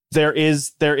there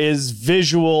is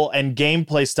visual and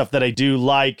gameplay stuff that I do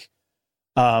like.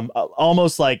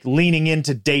 Almost like leaning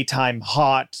into daytime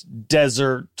hot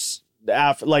desert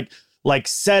after like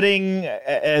setting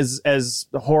as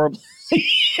horribly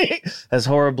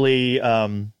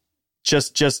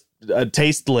just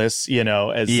tasteless, you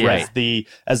know, as the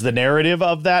narrative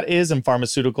of that is, and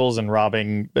pharmaceuticals and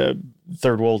robbing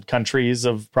third world countries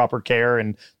of proper care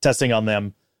and testing on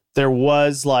them. There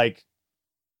was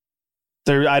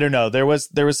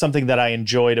something that I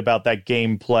enjoyed about that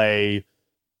gameplay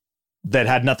that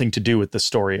had nothing to do with the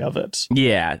story of it.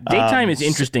 Yeah. Daytime is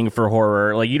interesting for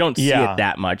horror. Like, you don't see it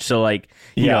that much. So, like,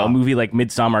 you know, a movie like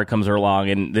Midsommar comes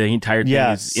along and the entire thing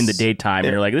is in the daytime.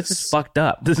 And you're like, this is fucked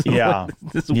up. This is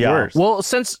worse. Well,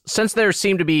 since there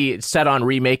seem to be set on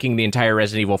remaking the entire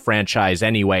Resident Evil franchise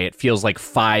anyway, it feels like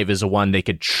 5 is a one they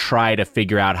could try to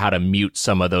figure out how to mute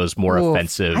some of those more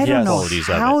offensive qualities of it. I don't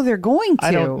know how they're going to.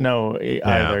 I don't know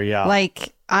either,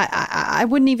 Like, I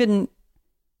wouldn't even...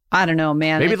 I don't know,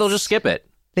 man. Maybe they'll just skip it.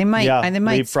 They might. They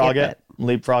might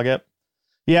leapfrog it.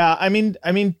 Yeah, I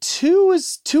mean, 2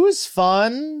 is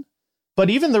fun, but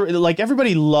even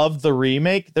everybody loved the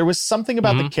remake. There was something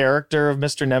about the character of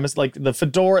Mr. Nemesis, like the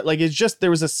fedora, like it's just there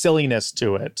was a silliness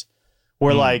to it,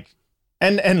 where like,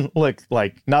 and look,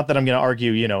 like, not that I'm going to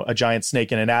argue, you know, a giant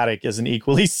snake in an attic isn't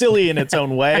equally silly in its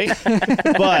own way,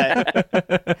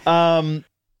 but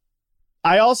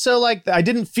I also I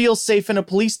didn't feel safe in a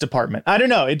police department. I don't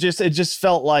know. It just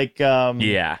felt like,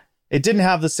 it didn't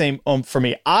have the same oomph for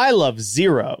me. I love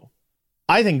 0.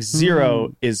 I think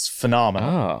 0 is phenomenal.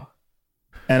 Oh.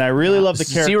 And I really love the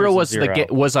characters. 0 was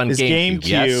on GameCube,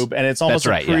 yes. And it's almost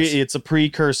it's a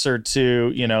precursor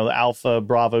to, you know, the Alpha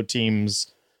Bravo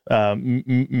team's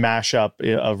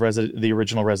mashup of the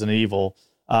original Resident Evil.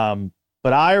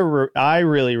 But I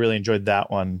really, really enjoyed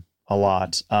that one a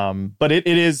lot. But it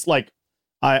is like,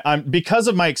 I'm because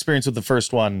of my experience with the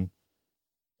first one,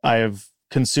 I have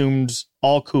consumed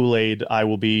all Kool-Aid. I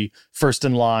will be first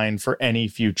in line for any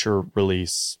future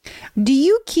release. Do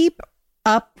you keep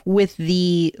up with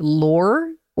the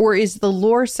lore, or is the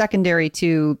lore secondary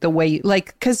to the way you,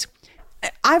 like, because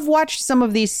I've watched some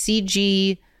of these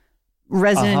CG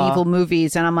Resident Evil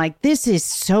movies, and I'm like, this is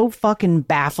so fucking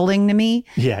baffling to me.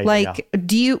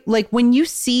 Do you like when you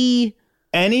see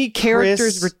any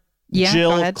characters?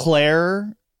 Jill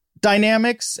Claire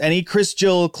dynamics, any Chris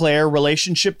Jill Claire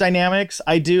relationship dynamics?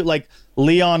 I do. Like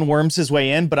Leon worms his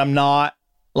way in, but I'm not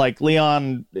like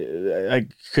Leon. I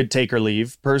could take or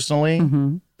leave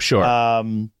personally. Sure.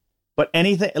 But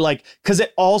anything like, because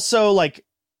it also like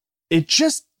it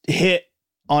just hit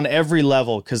on every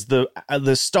level, because the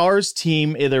Stars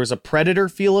team, there was a Predator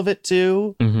feel of it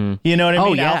too. You know what I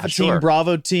mean? Alpha team,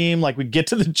 Bravo team, like we get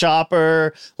to the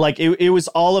chopper, like it was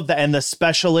all of that. And the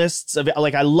specialists of it,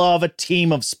 like I love a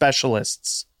team of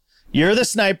specialists. You're the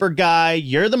sniper guy,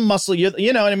 you're the muscle,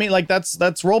 you know what I mean? Like that's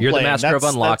role playing. You're the master of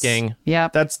unlocking.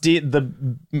 That's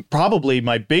probably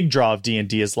my big draw of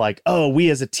D&D is like, oh, we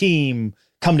as a team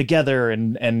come together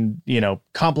and you know,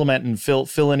 complement and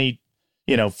fill in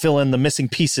the missing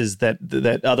pieces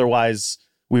that otherwise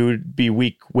we would be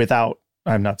weak without.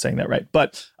 I'm not saying that right,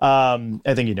 but I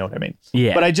think you know what I mean.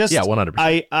 Yeah. But I just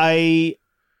 100%.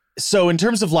 So in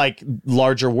terms of like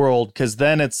larger world, because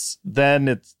then it's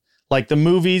like the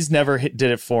movies never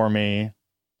did it for me.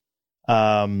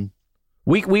 We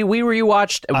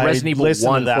rewatched Resident Evil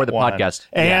 1 for the podcast,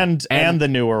 and the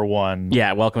newer one.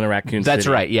 Yeah, Welcome to Raccoon City. That's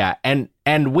right. Yeah, and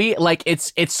we like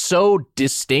it's so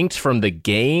distinct from the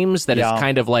games that it's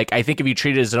kind of like, I think if you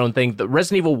treat it as its own thing, the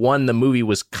Resident Evil 1, the movie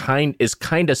is kind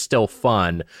of still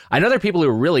fun. I know there are people who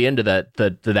are really into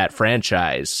that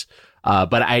franchise.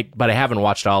 But I haven't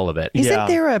watched all of it. Isn't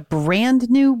there a brand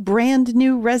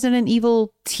new Resident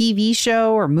Evil TV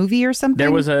show or movie or something?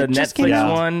 There was a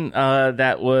Netflix one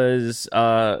that was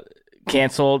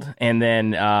canceled, and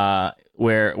then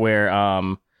where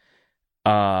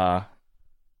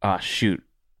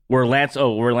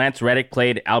Lance Reddick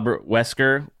played Albert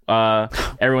Wesker.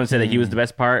 Everyone said that he was the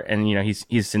best part, and you know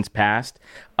he's since passed.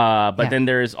 But then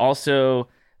there is also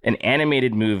an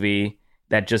animated movie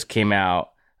that just came out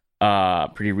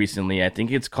pretty recently. I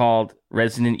think it's called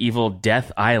Resident Evil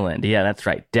Death Island. Yeah, that's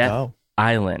right. Death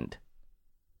Island.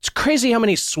 It's crazy how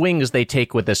many swings they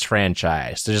take with this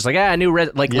franchise. They're just like,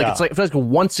 it feels like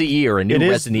once a year a new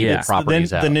Resident Evil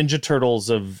property's out. The Ninja Turtles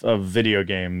of video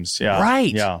games. Yeah.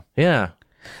 Right. Yeah.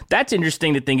 That's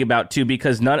interesting to think about too,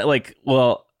 because not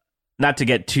to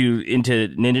get too into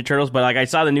Ninja Turtles, but like I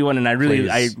saw the new one and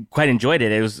I quite enjoyed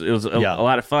it. It was a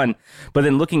lot of fun. But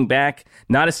then looking back,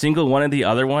 not a single one of the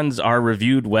other ones are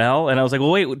reviewed well. And I was like,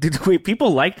 well, wait,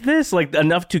 people liked this like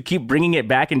enough to keep bringing it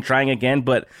back and trying again.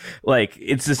 But like,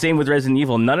 it's the same with Resident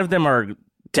Evil. None of them are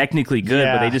technically good,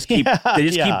 but they just keep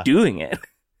keep doing it.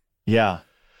 Yeah.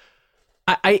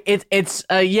 But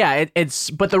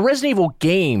the Resident Evil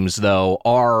games though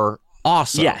are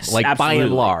awesome. Yes, like absolutely. By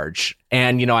and large.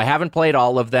 And I haven't played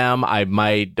all of them. I've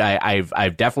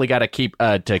definitely got to keep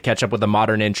to catch up with the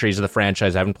modern entries of the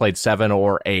franchise. I haven't played 7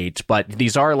 or 8, but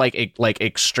these are like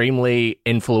extremely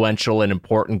influential and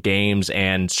important games,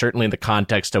 and certainly in the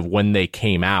context of when they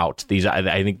came out,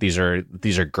 I think these are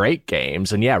great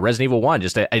games. And yeah, Resident Evil 1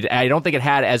 I don't think it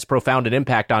had as profound an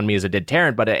impact on me as it did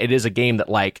Taran, but it is a game that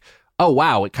like, oh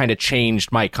wow, it kind of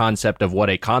changed my concept of what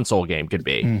a console game could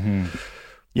be. Mm-hmm.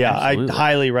 Yeah, absolutely. I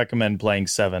highly recommend playing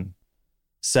 7.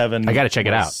 7. I got to check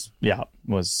it out. Yeah,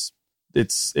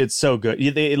 it's so good.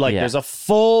 There's a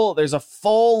full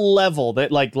level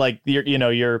that like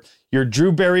your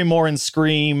Drew Barrymore and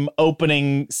Scream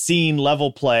opening scene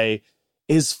level play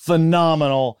is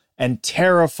phenomenal and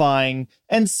terrifying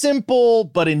and simple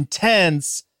but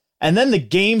intense. And then the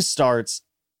game starts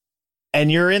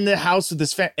and you're in the house with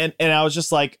this and I was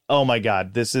just like, oh my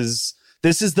God, this is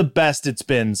the best it's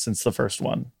been since the first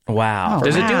one. Wow.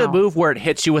 Does it do the move where it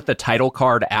hits you with the title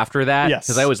card after that? Yes.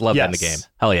 Because I always loved that in the game.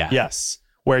 Hell yeah. Yes.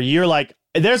 Where you're like,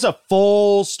 there's a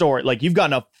full story. Like you've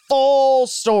gotten a full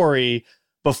story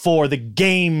before the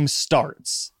game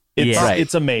starts.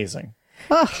 It's amazing.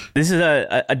 This is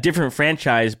a different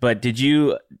franchise, but did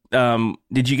you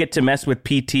get to mess with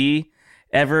PT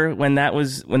ever when that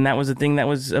was a thing that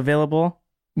was available?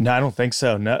 No, I don't think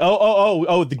so. No.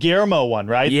 Oh, the Guillermo one,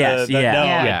 right? Yes,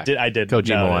 I did.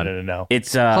 Kojima one. No.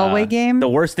 It's hallway game. The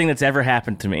worst thing that's ever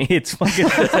happened to me. It's fucking,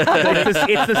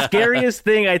 it's the scariest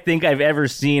thing I think I've ever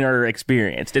seen or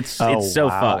experienced. It's so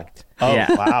fucked. Oh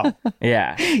yeah. Wow.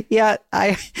 Yeah. Yeah.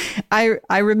 I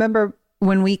remember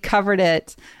when we covered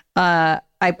it. I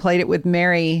played it with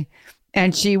Mary,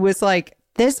 and she was like,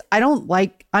 I don't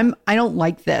like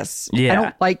this. Yeah. I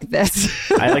don't like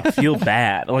this. I feel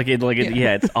bad.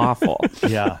 Yeah, it's awful.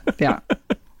 Yeah.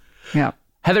 Yeah.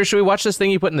 Heather, should we watch this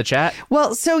thing you put in the chat?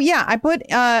 Well, so yeah, I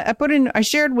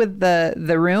shared with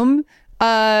the room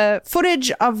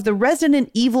footage of the Resident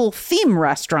Evil theme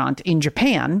restaurant in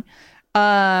Japan.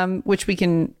 which we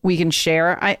can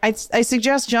share. I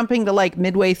suggest jumping to like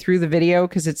midway through the video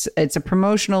because it's a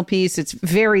promotional piece. It's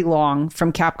very long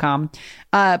from Capcom,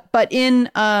 but in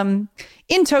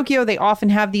Tokyo they often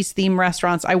have these theme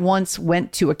restaurants. I once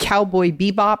went to a Cowboy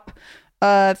Bebop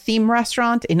theme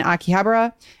restaurant in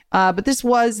Akihabara, but this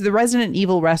was the Resident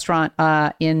Evil restaurant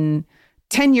in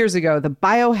 10 years ago, the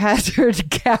Biohazard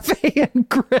Cafe and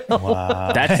Grill.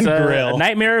 Wow. That's a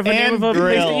nightmare of a name of a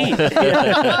place to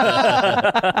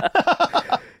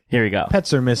eat. Here we go.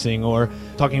 Pets are missing, or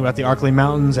talking about the Arklay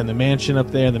Mountains and the mansion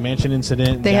up there, the mansion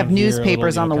incident. They have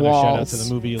newspapers on the walls to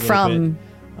the movie from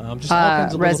just all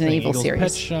kinds of Resident Evil series.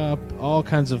 Pet Shop, all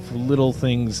kinds of little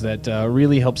things that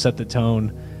really help set the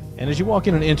tone. And as you walk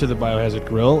in and enter the Biohazard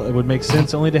Grill, it would make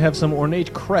sense only to have some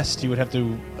ornate crest you would have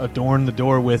to adorn the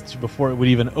door with before it would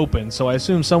even open. So I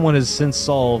assume someone has since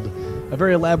solved a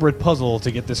very elaborate puzzle to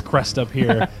get this crest up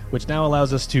here, which now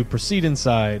allows us to proceed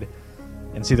inside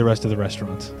and see the rest of the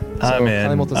restaurant. I'm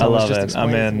in. I love it.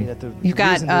 I'm in. You've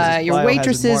got your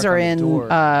waitresses are in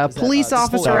police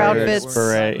officer outfits.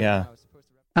 Beret, yeah.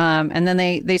 And then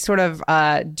they sort of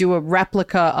do a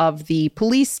replica of the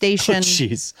police station,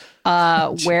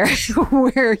 where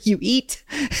you eat.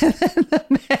 And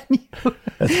then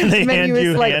the menu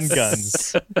is like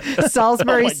handguns,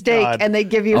 Salisbury steak, God. and they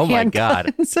give you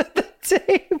handguns at the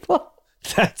table.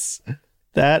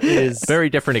 That is very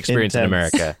different experience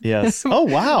intense. in America. Yes. Oh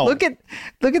wow. Look at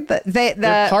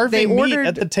They're carving meat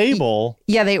at the table.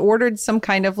 Yeah, they ordered some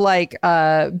kind of like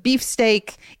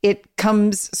beefsteak. It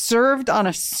comes served on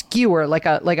a skewer, like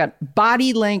a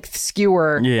body length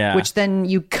skewer, which then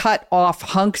you cut off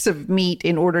hunks of meat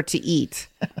in order to eat.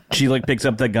 She picks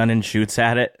up the gun and shoots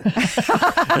at it.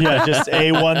 Yeah, just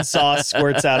A1 sauce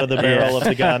squirts out of the barrel of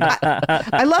the gun.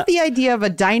 I love the idea of a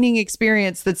dining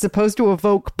experience that's supposed to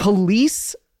evoke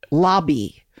police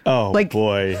lobby. Oh,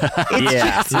 boy.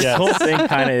 This whole thing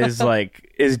kind of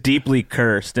is deeply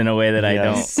cursed in a way that I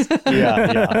don't.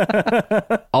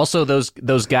 Yeah. Also,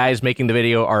 those guys making the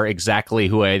video are exactly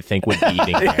who I think would be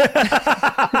eating there.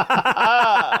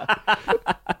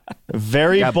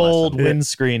 Very God bold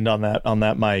windscreen on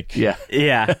that mic. Yeah.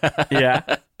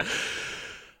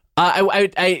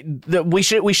 We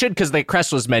should because the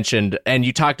crest was mentioned, and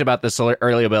you talked about this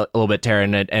earlier a little bit,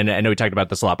 Taran, and I know we talked about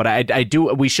this a lot,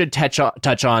 but we should touch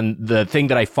on the thing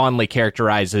that I fondly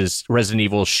characterize as Resident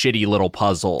Evil's shitty little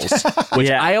puzzles, which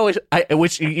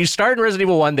which you start in Resident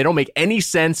Evil 1, they don't make any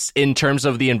sense in terms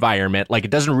of the environment. Like,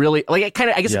 it doesn't really, it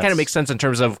kind of makes sense in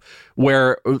terms of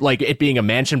where, it being a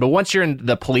mansion, but once you're in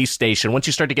the police station, once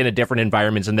you start to get into different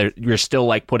environments, and you're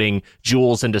still putting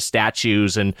jewels into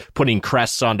statues and putting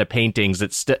crests onto paintings,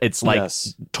 it's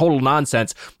total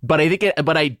nonsense. But I think it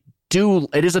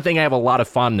is a thing I have a lot of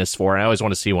fondness for, and I always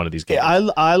want to see one of these games.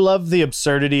 I love the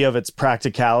absurdity of its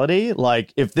practicality.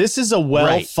 Like, if this is a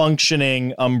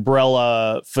well-functioning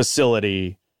Umbrella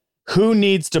facility, who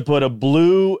needs to put a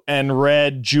blue and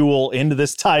red jewel into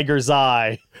this tiger's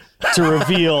eye to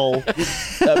reveal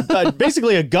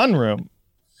basically a gun room?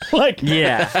 But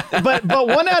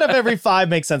 1 out of every 5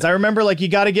 makes sense. I remember you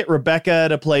got to get Rebecca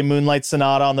to play Moonlight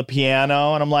Sonata on the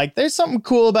piano, and I'm like, there's something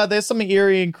cool about this, something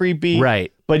eerie and creepy,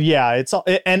 right? But yeah,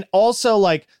 and also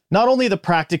not only the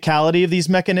practicality of these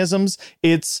mechanisms,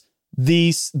 it's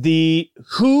the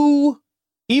who,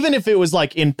 even if it was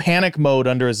in panic mode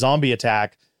under a zombie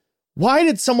attack, why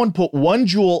did someone put one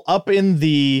jewel up in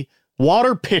the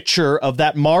water pitcher of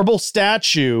that marble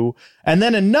statue and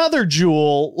then another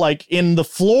jewel in the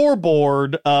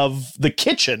floorboard of the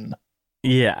kitchen?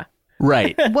 Yeah.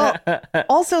 Right. Well,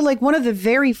 also one of the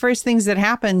very first things that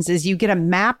happens is you get a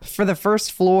map for the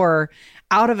first floor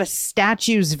out of a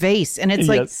statue's vase, and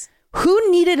it's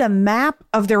who needed a map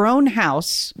of their own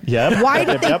house? Yeah. Why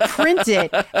did they print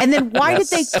it? And then why did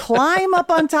they climb up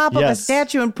on top of a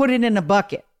statue and put it in a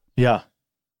bucket? Yeah.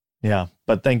 Yeah.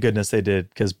 But thank goodness they did,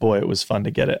 because boy, it was fun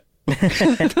to get it.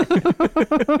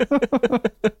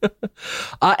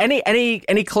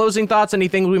 Any closing thoughts?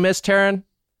 Anything we missed, Taran?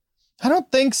 I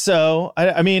don't think so.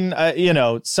 I mean,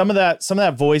 some of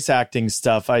that voice acting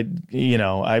stuff,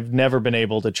 I've never been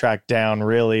able to track down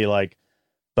really,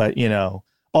 but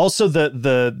also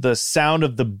the sound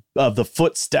of the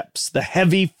footsteps, the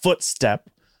heavy footstep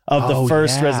of the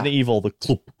first Resident Evil, the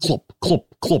clop, clop,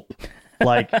 clop, clop,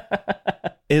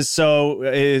 is so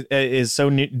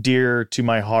dear to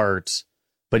my heart.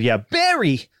 But yeah,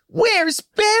 Barry, where's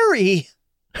Barry?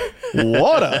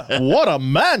 What a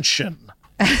mansion.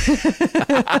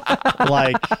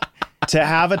 To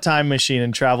have a time machine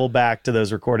and travel back to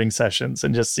those recording sessions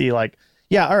and just see all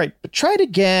right, but try it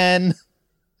again.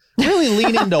 Really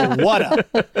lean into what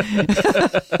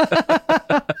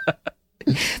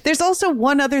There's also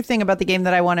one other thing about the game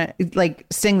that I want to like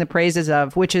sing the praises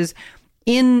of, which is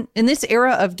in this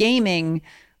era of gaming,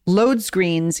 load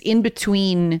screens in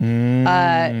between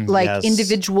yes.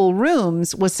 individual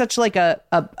rooms was such like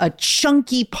a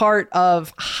chunky part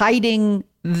of hiding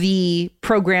the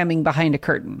programming behind a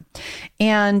curtain.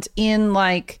 And in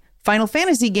like Final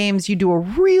Fantasy games, you do a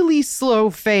really slow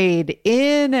fade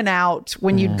in and out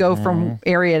when you'd go from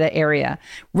area to area.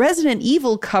 Resident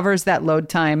Evil covers that load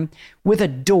time with a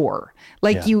door.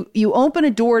 Like you open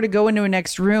a door to go into a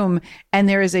next room, and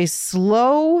there is a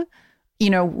slow,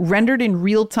 rendered in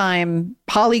real time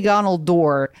polygonal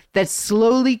door that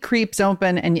slowly creeps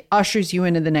open and ushers you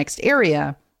into the next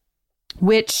area,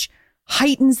 which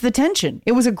heightens the tension.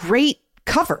 It was a great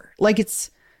cover. Like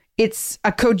it's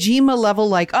a Kojima level,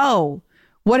 like, oh,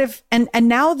 what if, and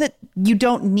now that you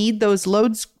don't need those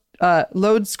load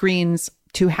screens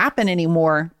to happen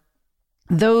anymore,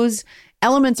 those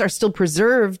elements are still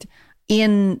preserved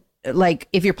in, like,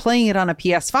 if you're playing it on a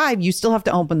PS5, you still have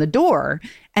to open the door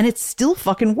and it still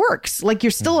fucking works. Like, you're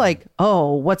still like,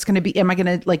 oh, what's going to be, am I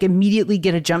going to like immediately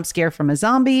get a jump scare from a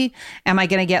zombie? Am I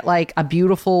going to get like a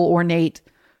beautiful ornate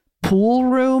pool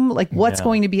room? Like, what's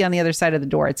going to be on the other side of the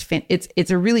door?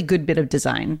 It's a really good bit of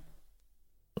design.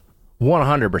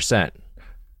 100%.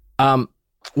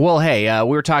 Well, hey, we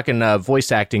were talking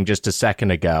voice acting just a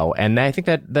second ago, and I think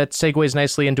that segues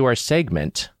nicely into our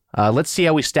segment. Let's see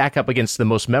how we stack up against the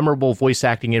most memorable voice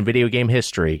acting in video game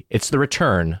history. It's the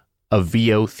return of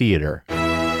VO Theater.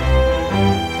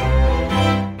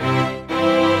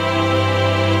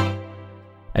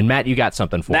 And Matt, you got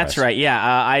something for us. That's right. Yeah,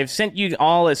 I've sent you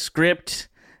all a script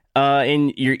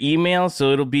in your email,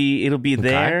 so it'll be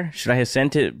there. Should I have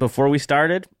sent it before we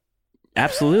started?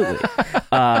 Absolutely.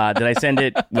 Did I send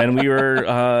it when we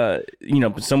were,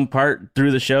 some part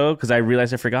through the show because I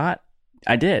realized I forgot?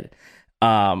 I did.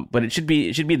 But it should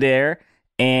be there,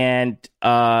 and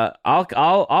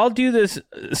I'll do this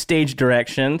stage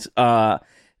directions. Taran,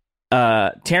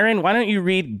 why don't you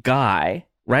read Guy?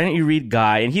 Why don't you read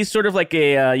Guy? And he's sort of like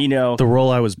a, the role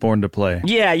I was born to play.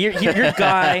 Yeah, you're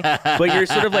Guy, but you're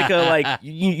sort of like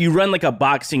you run like a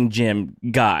boxing gym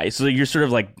guy. So you're sort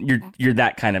of like you're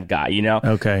that kind of guy,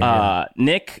 Okay.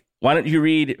 Nick, why don't you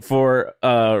read for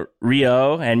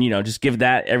Rio and just give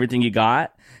that everything you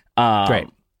got. Great.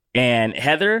 And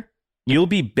Heather, you'll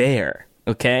be Bear.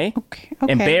 Okay. Okay.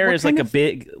 And Bear is like a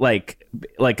big like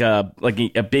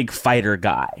a big fighter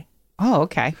guy. Oh,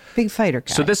 okay. Big fighter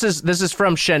guy. So this is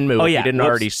from Shenmue. Oh, yeah. You didn't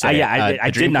already say.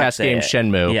 I did not say game it.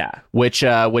 Shenmue. Yeah.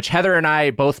 Which Heather and I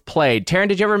both played. Taran,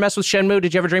 did you ever mess with Shenmue?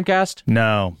 Did you ever Dreamcast?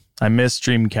 No, I missed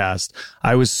Dreamcast.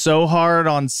 I was so hard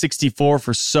on 64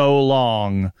 for so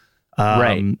long,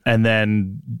 right, and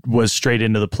then was straight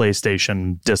into the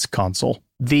PlayStation disc console.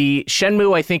 The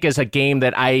Shenmue, I think, is a game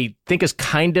that I think is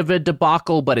kind of a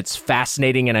debacle, but it's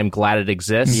fascinating, and I'm glad it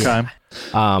exists. Okay.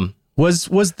 Was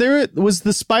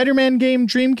the Spider-Man game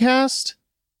Dreamcast?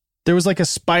 There was like a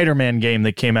Spider-Man game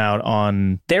that came out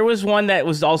on. There was one that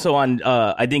was also on.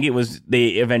 I think it was. They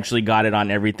eventually got it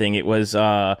on everything. It was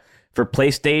for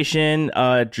PlayStation,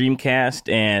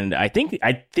 Dreamcast, and I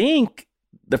think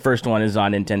the first one is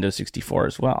on Nintendo 64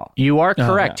 as well. You are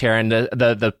correct, Taran.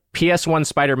 The PS1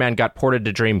 Spider-Man got ported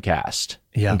to Dreamcast.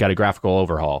 Yeah, and got a graphical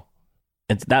overhaul.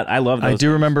 It's that I love. Those I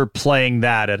do remember playing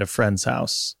that at a friend's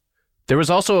house. There was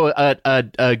also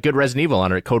a good Resident Evil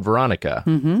on it, Code Veronica,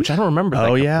 which I don't remember.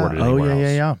 Ported anywhere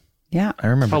else. Yeah. I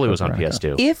remember. Probably was on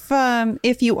PS2.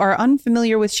 If you are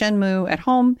unfamiliar with Shenmue at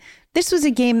home, this was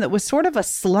a game that was sort of a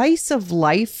slice of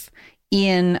life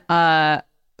in a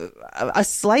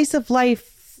slice of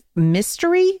life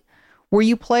mystery where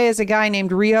you play as a guy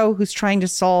named Rio who's trying to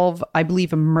solve, I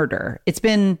believe, a murder. It's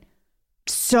been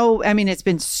so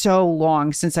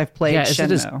long since I've played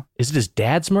Shenmue. Is it his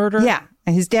dad's murder? Yeah,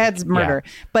 his dad's murder.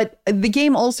 Yeah. But the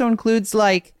game also includes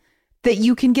like that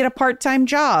you can get a part-time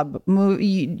job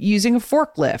using a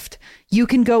forklift. You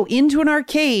can go into an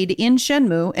arcade in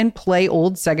Shenmue and play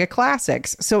old Sega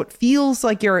classics. So it feels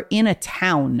like you're in a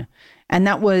town. And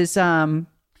that was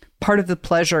part of the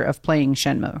pleasure of playing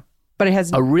Shenmue. But it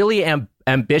has a really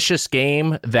ambitious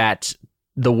game that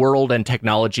the world and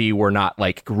technology were not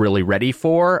like really ready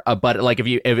for. But like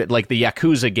if like the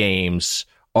Yakuza games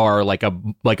are like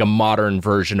a modern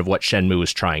version of what Shenmue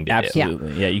is trying to do.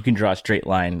 Absolutely. Yeah, you can draw a straight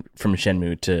line from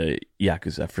Shenmue to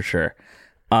Yakuza for sure.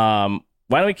 Why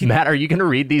don't we keep... Matt, are you going to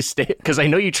read these? Because I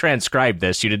know you transcribed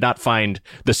this. You did not find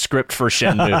the script for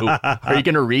Shenmue. Are you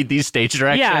going to read these stage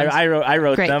directions? Yeah, I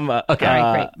wrote great. them.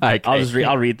 Okay, great.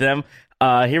 I'll read them.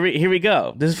 Here we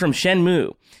go. This is from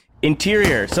Shenmue.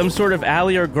 Interior, some sort of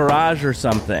alley or garage or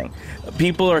something.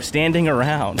 People are standing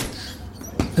around.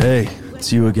 Hey,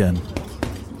 It's you again.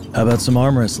 How about some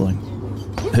arm wrestling?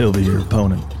 He'll be your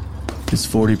opponent. It's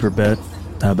 40 per bet.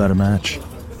 How about a match?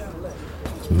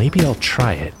 Maybe I'll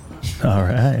try it. All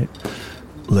right.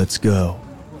 Let's go.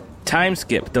 Time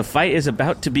skip. The fight is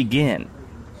about to begin.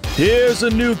 Here's a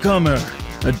newcomer,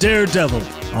 a daredevil,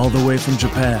 all the way from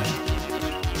Japan.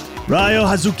 Ryo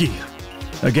Hazuki,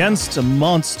 against a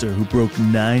monster who broke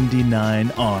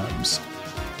 99 arms.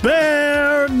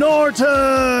 Bear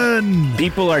Norton!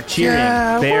 People are cheering.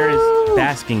 Yeah, Bear woo! is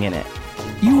basking in it.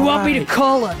 You want me to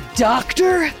call a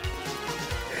doctor?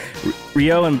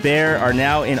 Ryo and Bear are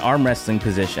now in arm wrestling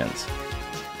positions.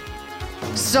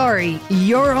 Sorry,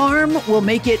 your arm will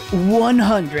make it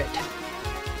 100.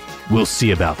 We'll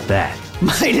see about that.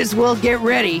 Might as well get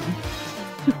ready.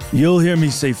 You'll hear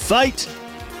me say fight,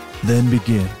 then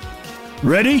begin.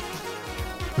 Ready?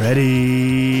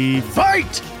 Ready,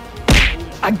 fight!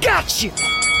 I got you.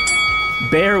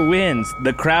 Bear wins.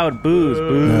 The crowd boos.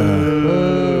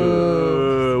 Boo.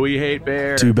 We hate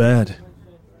Bear. Too bad.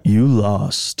 You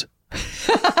lost.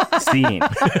 Scene.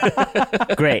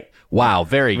 Great. Wow,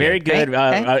 very good. Very good.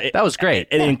 That was great.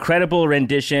 An incredible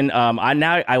rendition.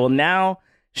 I will now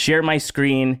share my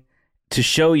screen to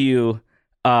show you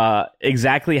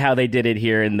exactly how they did it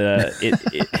here in the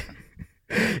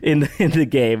in the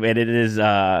game, and it's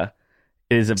a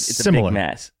big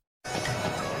mess.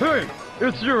 Hey,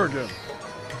 it's you again.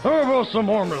 How about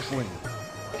some arm wrestling?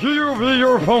 You be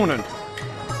your opponent.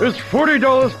 It's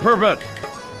 $40 per bet.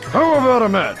 How about a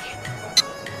match?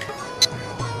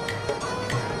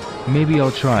 Maybe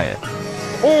I'll try it.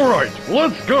 All right,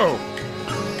 let's go.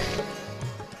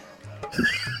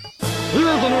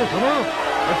 Here's an opener.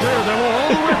 A daredevil all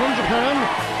the way from Japan.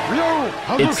 Ryo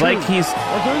Hazuki. It's like he's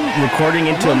recording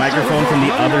into a microphone from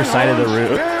the other side of the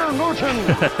room.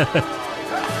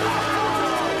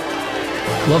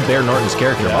 Love Bear Norton's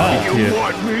character. You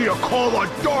want me to call a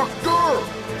doctor?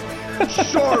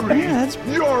 Sorry,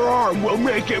 your arm will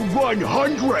make it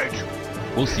 100.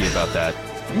 We'll see about that.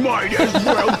 Might as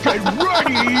well get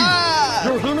ready.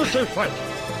 You're going to say fight.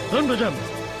 Then begin.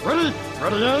 Ready?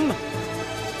 Ready in.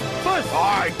 Fight.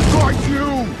 I got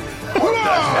you. What the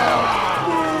hell?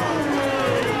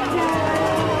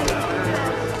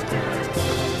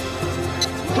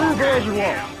 Too bad you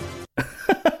lost.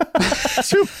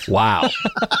 Wow.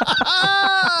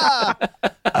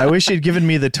 I wish he'd given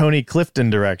me the Tony Clifton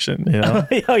direction, you know?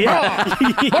 Oh, yeah. What do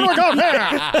we got there?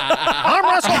 Arm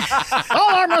wrestle.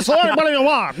 I'll arm wrestle anybody you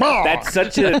want. That's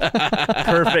such a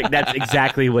perfect, that's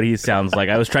exactly what he sounds like.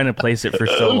 I was trying to place it for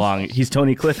so long. He's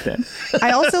Tony Clifton.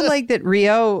 I also like that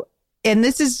Ryo, and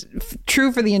this is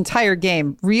true for the entire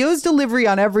game, Ryo's delivery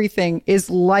on everything is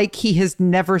like he has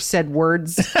never said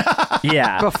words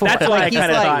before. That's why I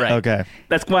kind of thought. Right. Okay.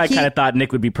 That's why I kind of thought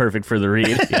Nick would be perfect for the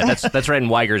read. Yeah, that's right in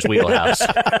Weiger's wheelhouse.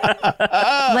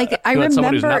 Like I You want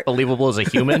someone who's remember not believable as a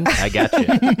human? I got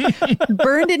you.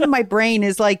 burned into my brain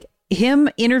is like him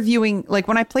interviewing, like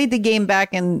when I played the game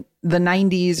back in the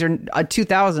 90s or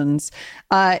 2000s,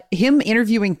 him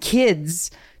interviewing kids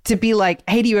to be like,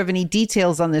 hey, do you have any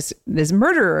details on this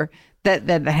murderer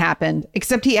that happened?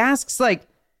 Except he asks like,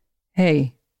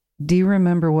 hey, do you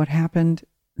remember what happened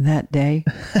that day?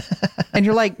 And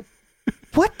you're like,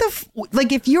 what the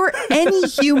like, if you're any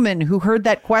human who heard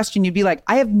that question, you'd be like,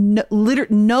 I have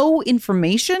no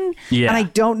information, and I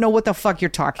don't know what the fuck you're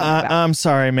talking about. I'm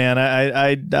sorry, man.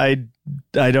 I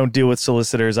don't deal with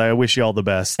solicitors. I wish you all the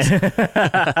best.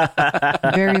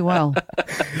 Very well.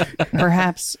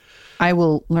 Perhaps I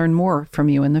will learn more from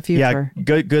you in the future.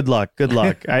 Yeah, good luck. Good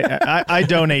luck. I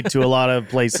donate to a lot of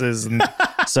places, and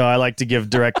so I like to give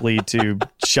directly to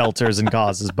shelters and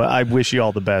causes, but I wish you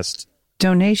all the best.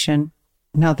 Donation.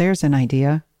 Now there's an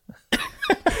idea.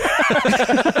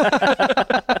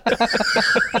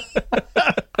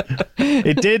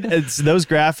 It did. It's those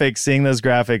graphics, seeing those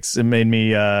graphics, it made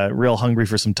me real hungry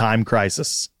for some Time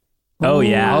Crisis. Oh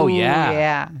yeah. Oh yeah.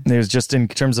 Yeah. It was just in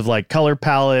terms of like color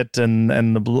palette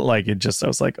and the blue, like it just, I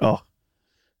was like, oh,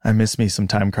 I miss me some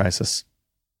Time Crisis.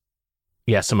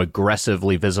 Yeah, some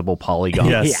aggressively visible polygons.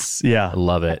 Yes. Yeah. I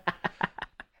love it.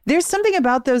 There's something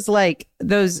about those like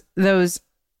those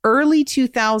early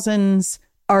 2000s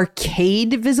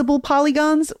arcade visible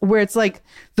polygons where it's like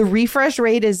the refresh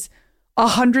rate is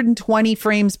 120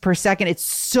 frames per second. It's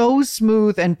so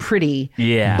smooth and pretty.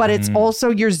 Yeah. But it's also,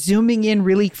 you're zooming in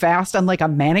really fast on like a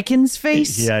mannequin's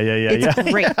face. Yeah. It's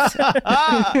great.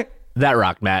 That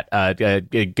rocked, Matt.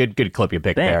 Good clip you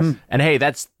picked there. And hey,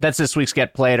 that's this week's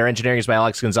Get Played. Our engineering is by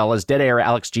Alex Gonzalez, Dead Air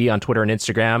Alex G on Twitter and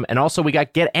Instagram. And also we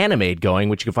got Get Animated going,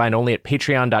 which you can find only at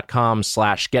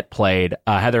patreon.com/getplayed.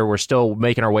 Heather, we're still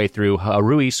making our way through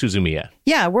Haruhi Suzumiya.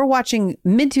 Yeah, we're watching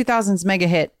mid-2000s mega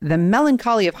hit, The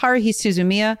Melancholy of Haruhi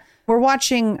Suzumiya. We're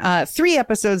watching 3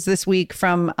 episodes this week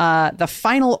from the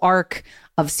final arc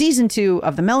of season 2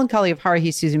 of The Melancholy of Haruhi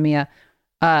Suzumiya,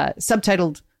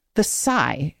 subtitled The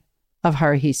Sigh of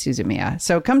Haruhi Suzumiya.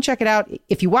 So come check it out.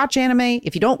 If you watch anime,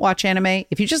 if you don't watch anime,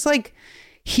 if you just like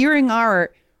hearing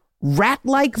our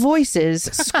rat-like voices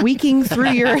squeaking through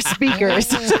your speakers.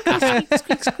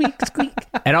 Squeak, squeak, squeak.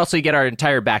 And also you get our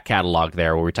entire back catalog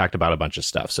there where we talked about a bunch of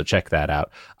stuff. So check that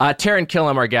out. Taran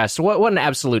Killam, our guest. What an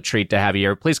absolute treat to have you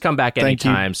here. Please come back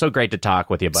anytime. So great to talk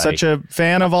with you, buddy. Such a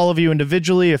fan of all of you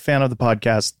individually, a fan of the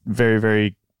podcast. Very,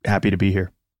 very happy to be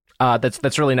here.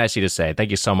 That's really nice of you to say.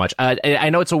 Thank you so much. I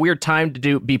know it's a weird time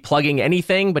to be plugging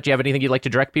anything, but do you have anything you'd like to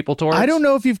direct people towards? I don't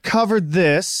know if you've covered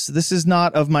this. This is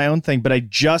not of my own thing, but I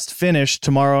just finished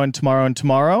Tomorrow and Tomorrow and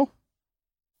Tomorrow.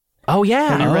 Oh, yeah.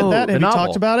 Have you read that? Have you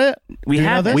talked about it? We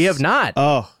have not.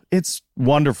 Oh, it's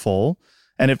wonderful.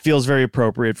 And it feels very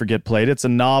appropriate for Get Played. It's a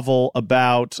novel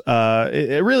about,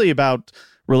 really about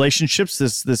relationships,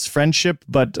 this friendship,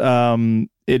 but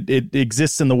it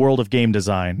exists in the world of game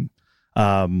design.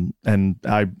 And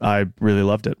I really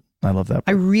loved it. I love that book.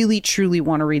 I really, truly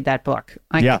want to read that book.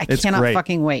 I cannot great.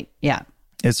 Fucking wait. Yeah.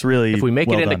 It's really, if we make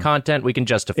well it into done. content, we can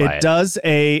justify it.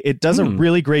 It does a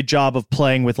really great job of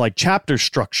playing with like chapter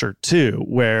structure too,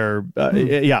 where,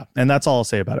 and that's all I'll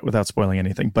say about it without spoiling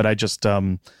anything. But I just,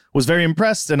 was very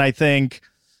impressed. And I think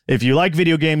if you like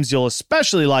video games, you'll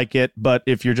especially like it. But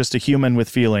if you're just a human with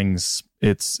feelings,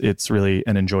 it's really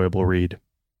an enjoyable read.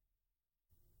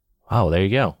 Oh, there you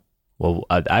go. Well,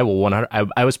 I will 100.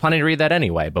 I was planning to read that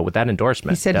anyway, but with that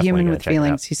endorsement, he said human with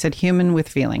feelings. He said human with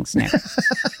feelings. Now,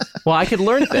 well, I could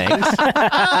learn things.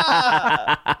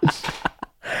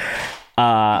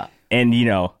 And you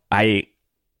know, it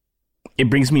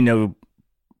brings me no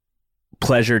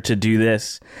pleasure to do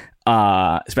this,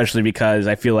 especially because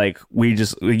I feel like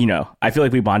I feel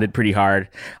like we bonded pretty hard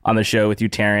on the show with you,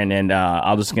 Taran, and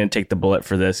I'm just going to take the bullet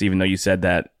for this, even though you said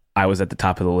that I was at the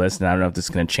top of the list, and I don't know if this is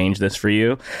going to change this for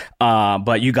you,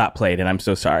 but you got played, and I'm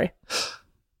so sorry.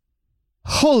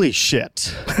 Holy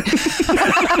shit.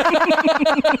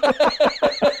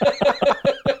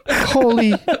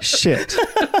 Holy shit.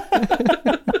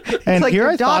 And like here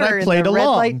I thought I played along. Red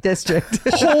light district.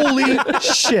 Holy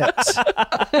shit.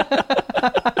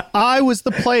 I was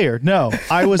the player. No,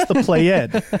 I was the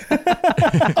played.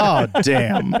 Oh,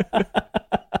 damn.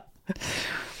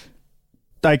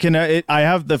 I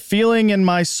have the feeling in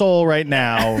my soul right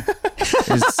now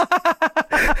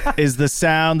is the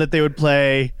sound that they would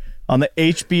play on the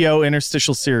HBO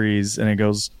interstitial series, and it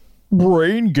goes,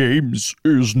 "Brain Games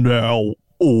is now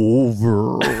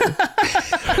over."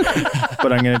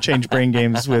 But I'm going to change Brain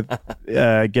Games with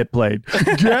Get Played.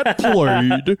 Get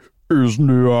Played is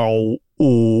now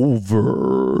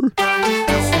over.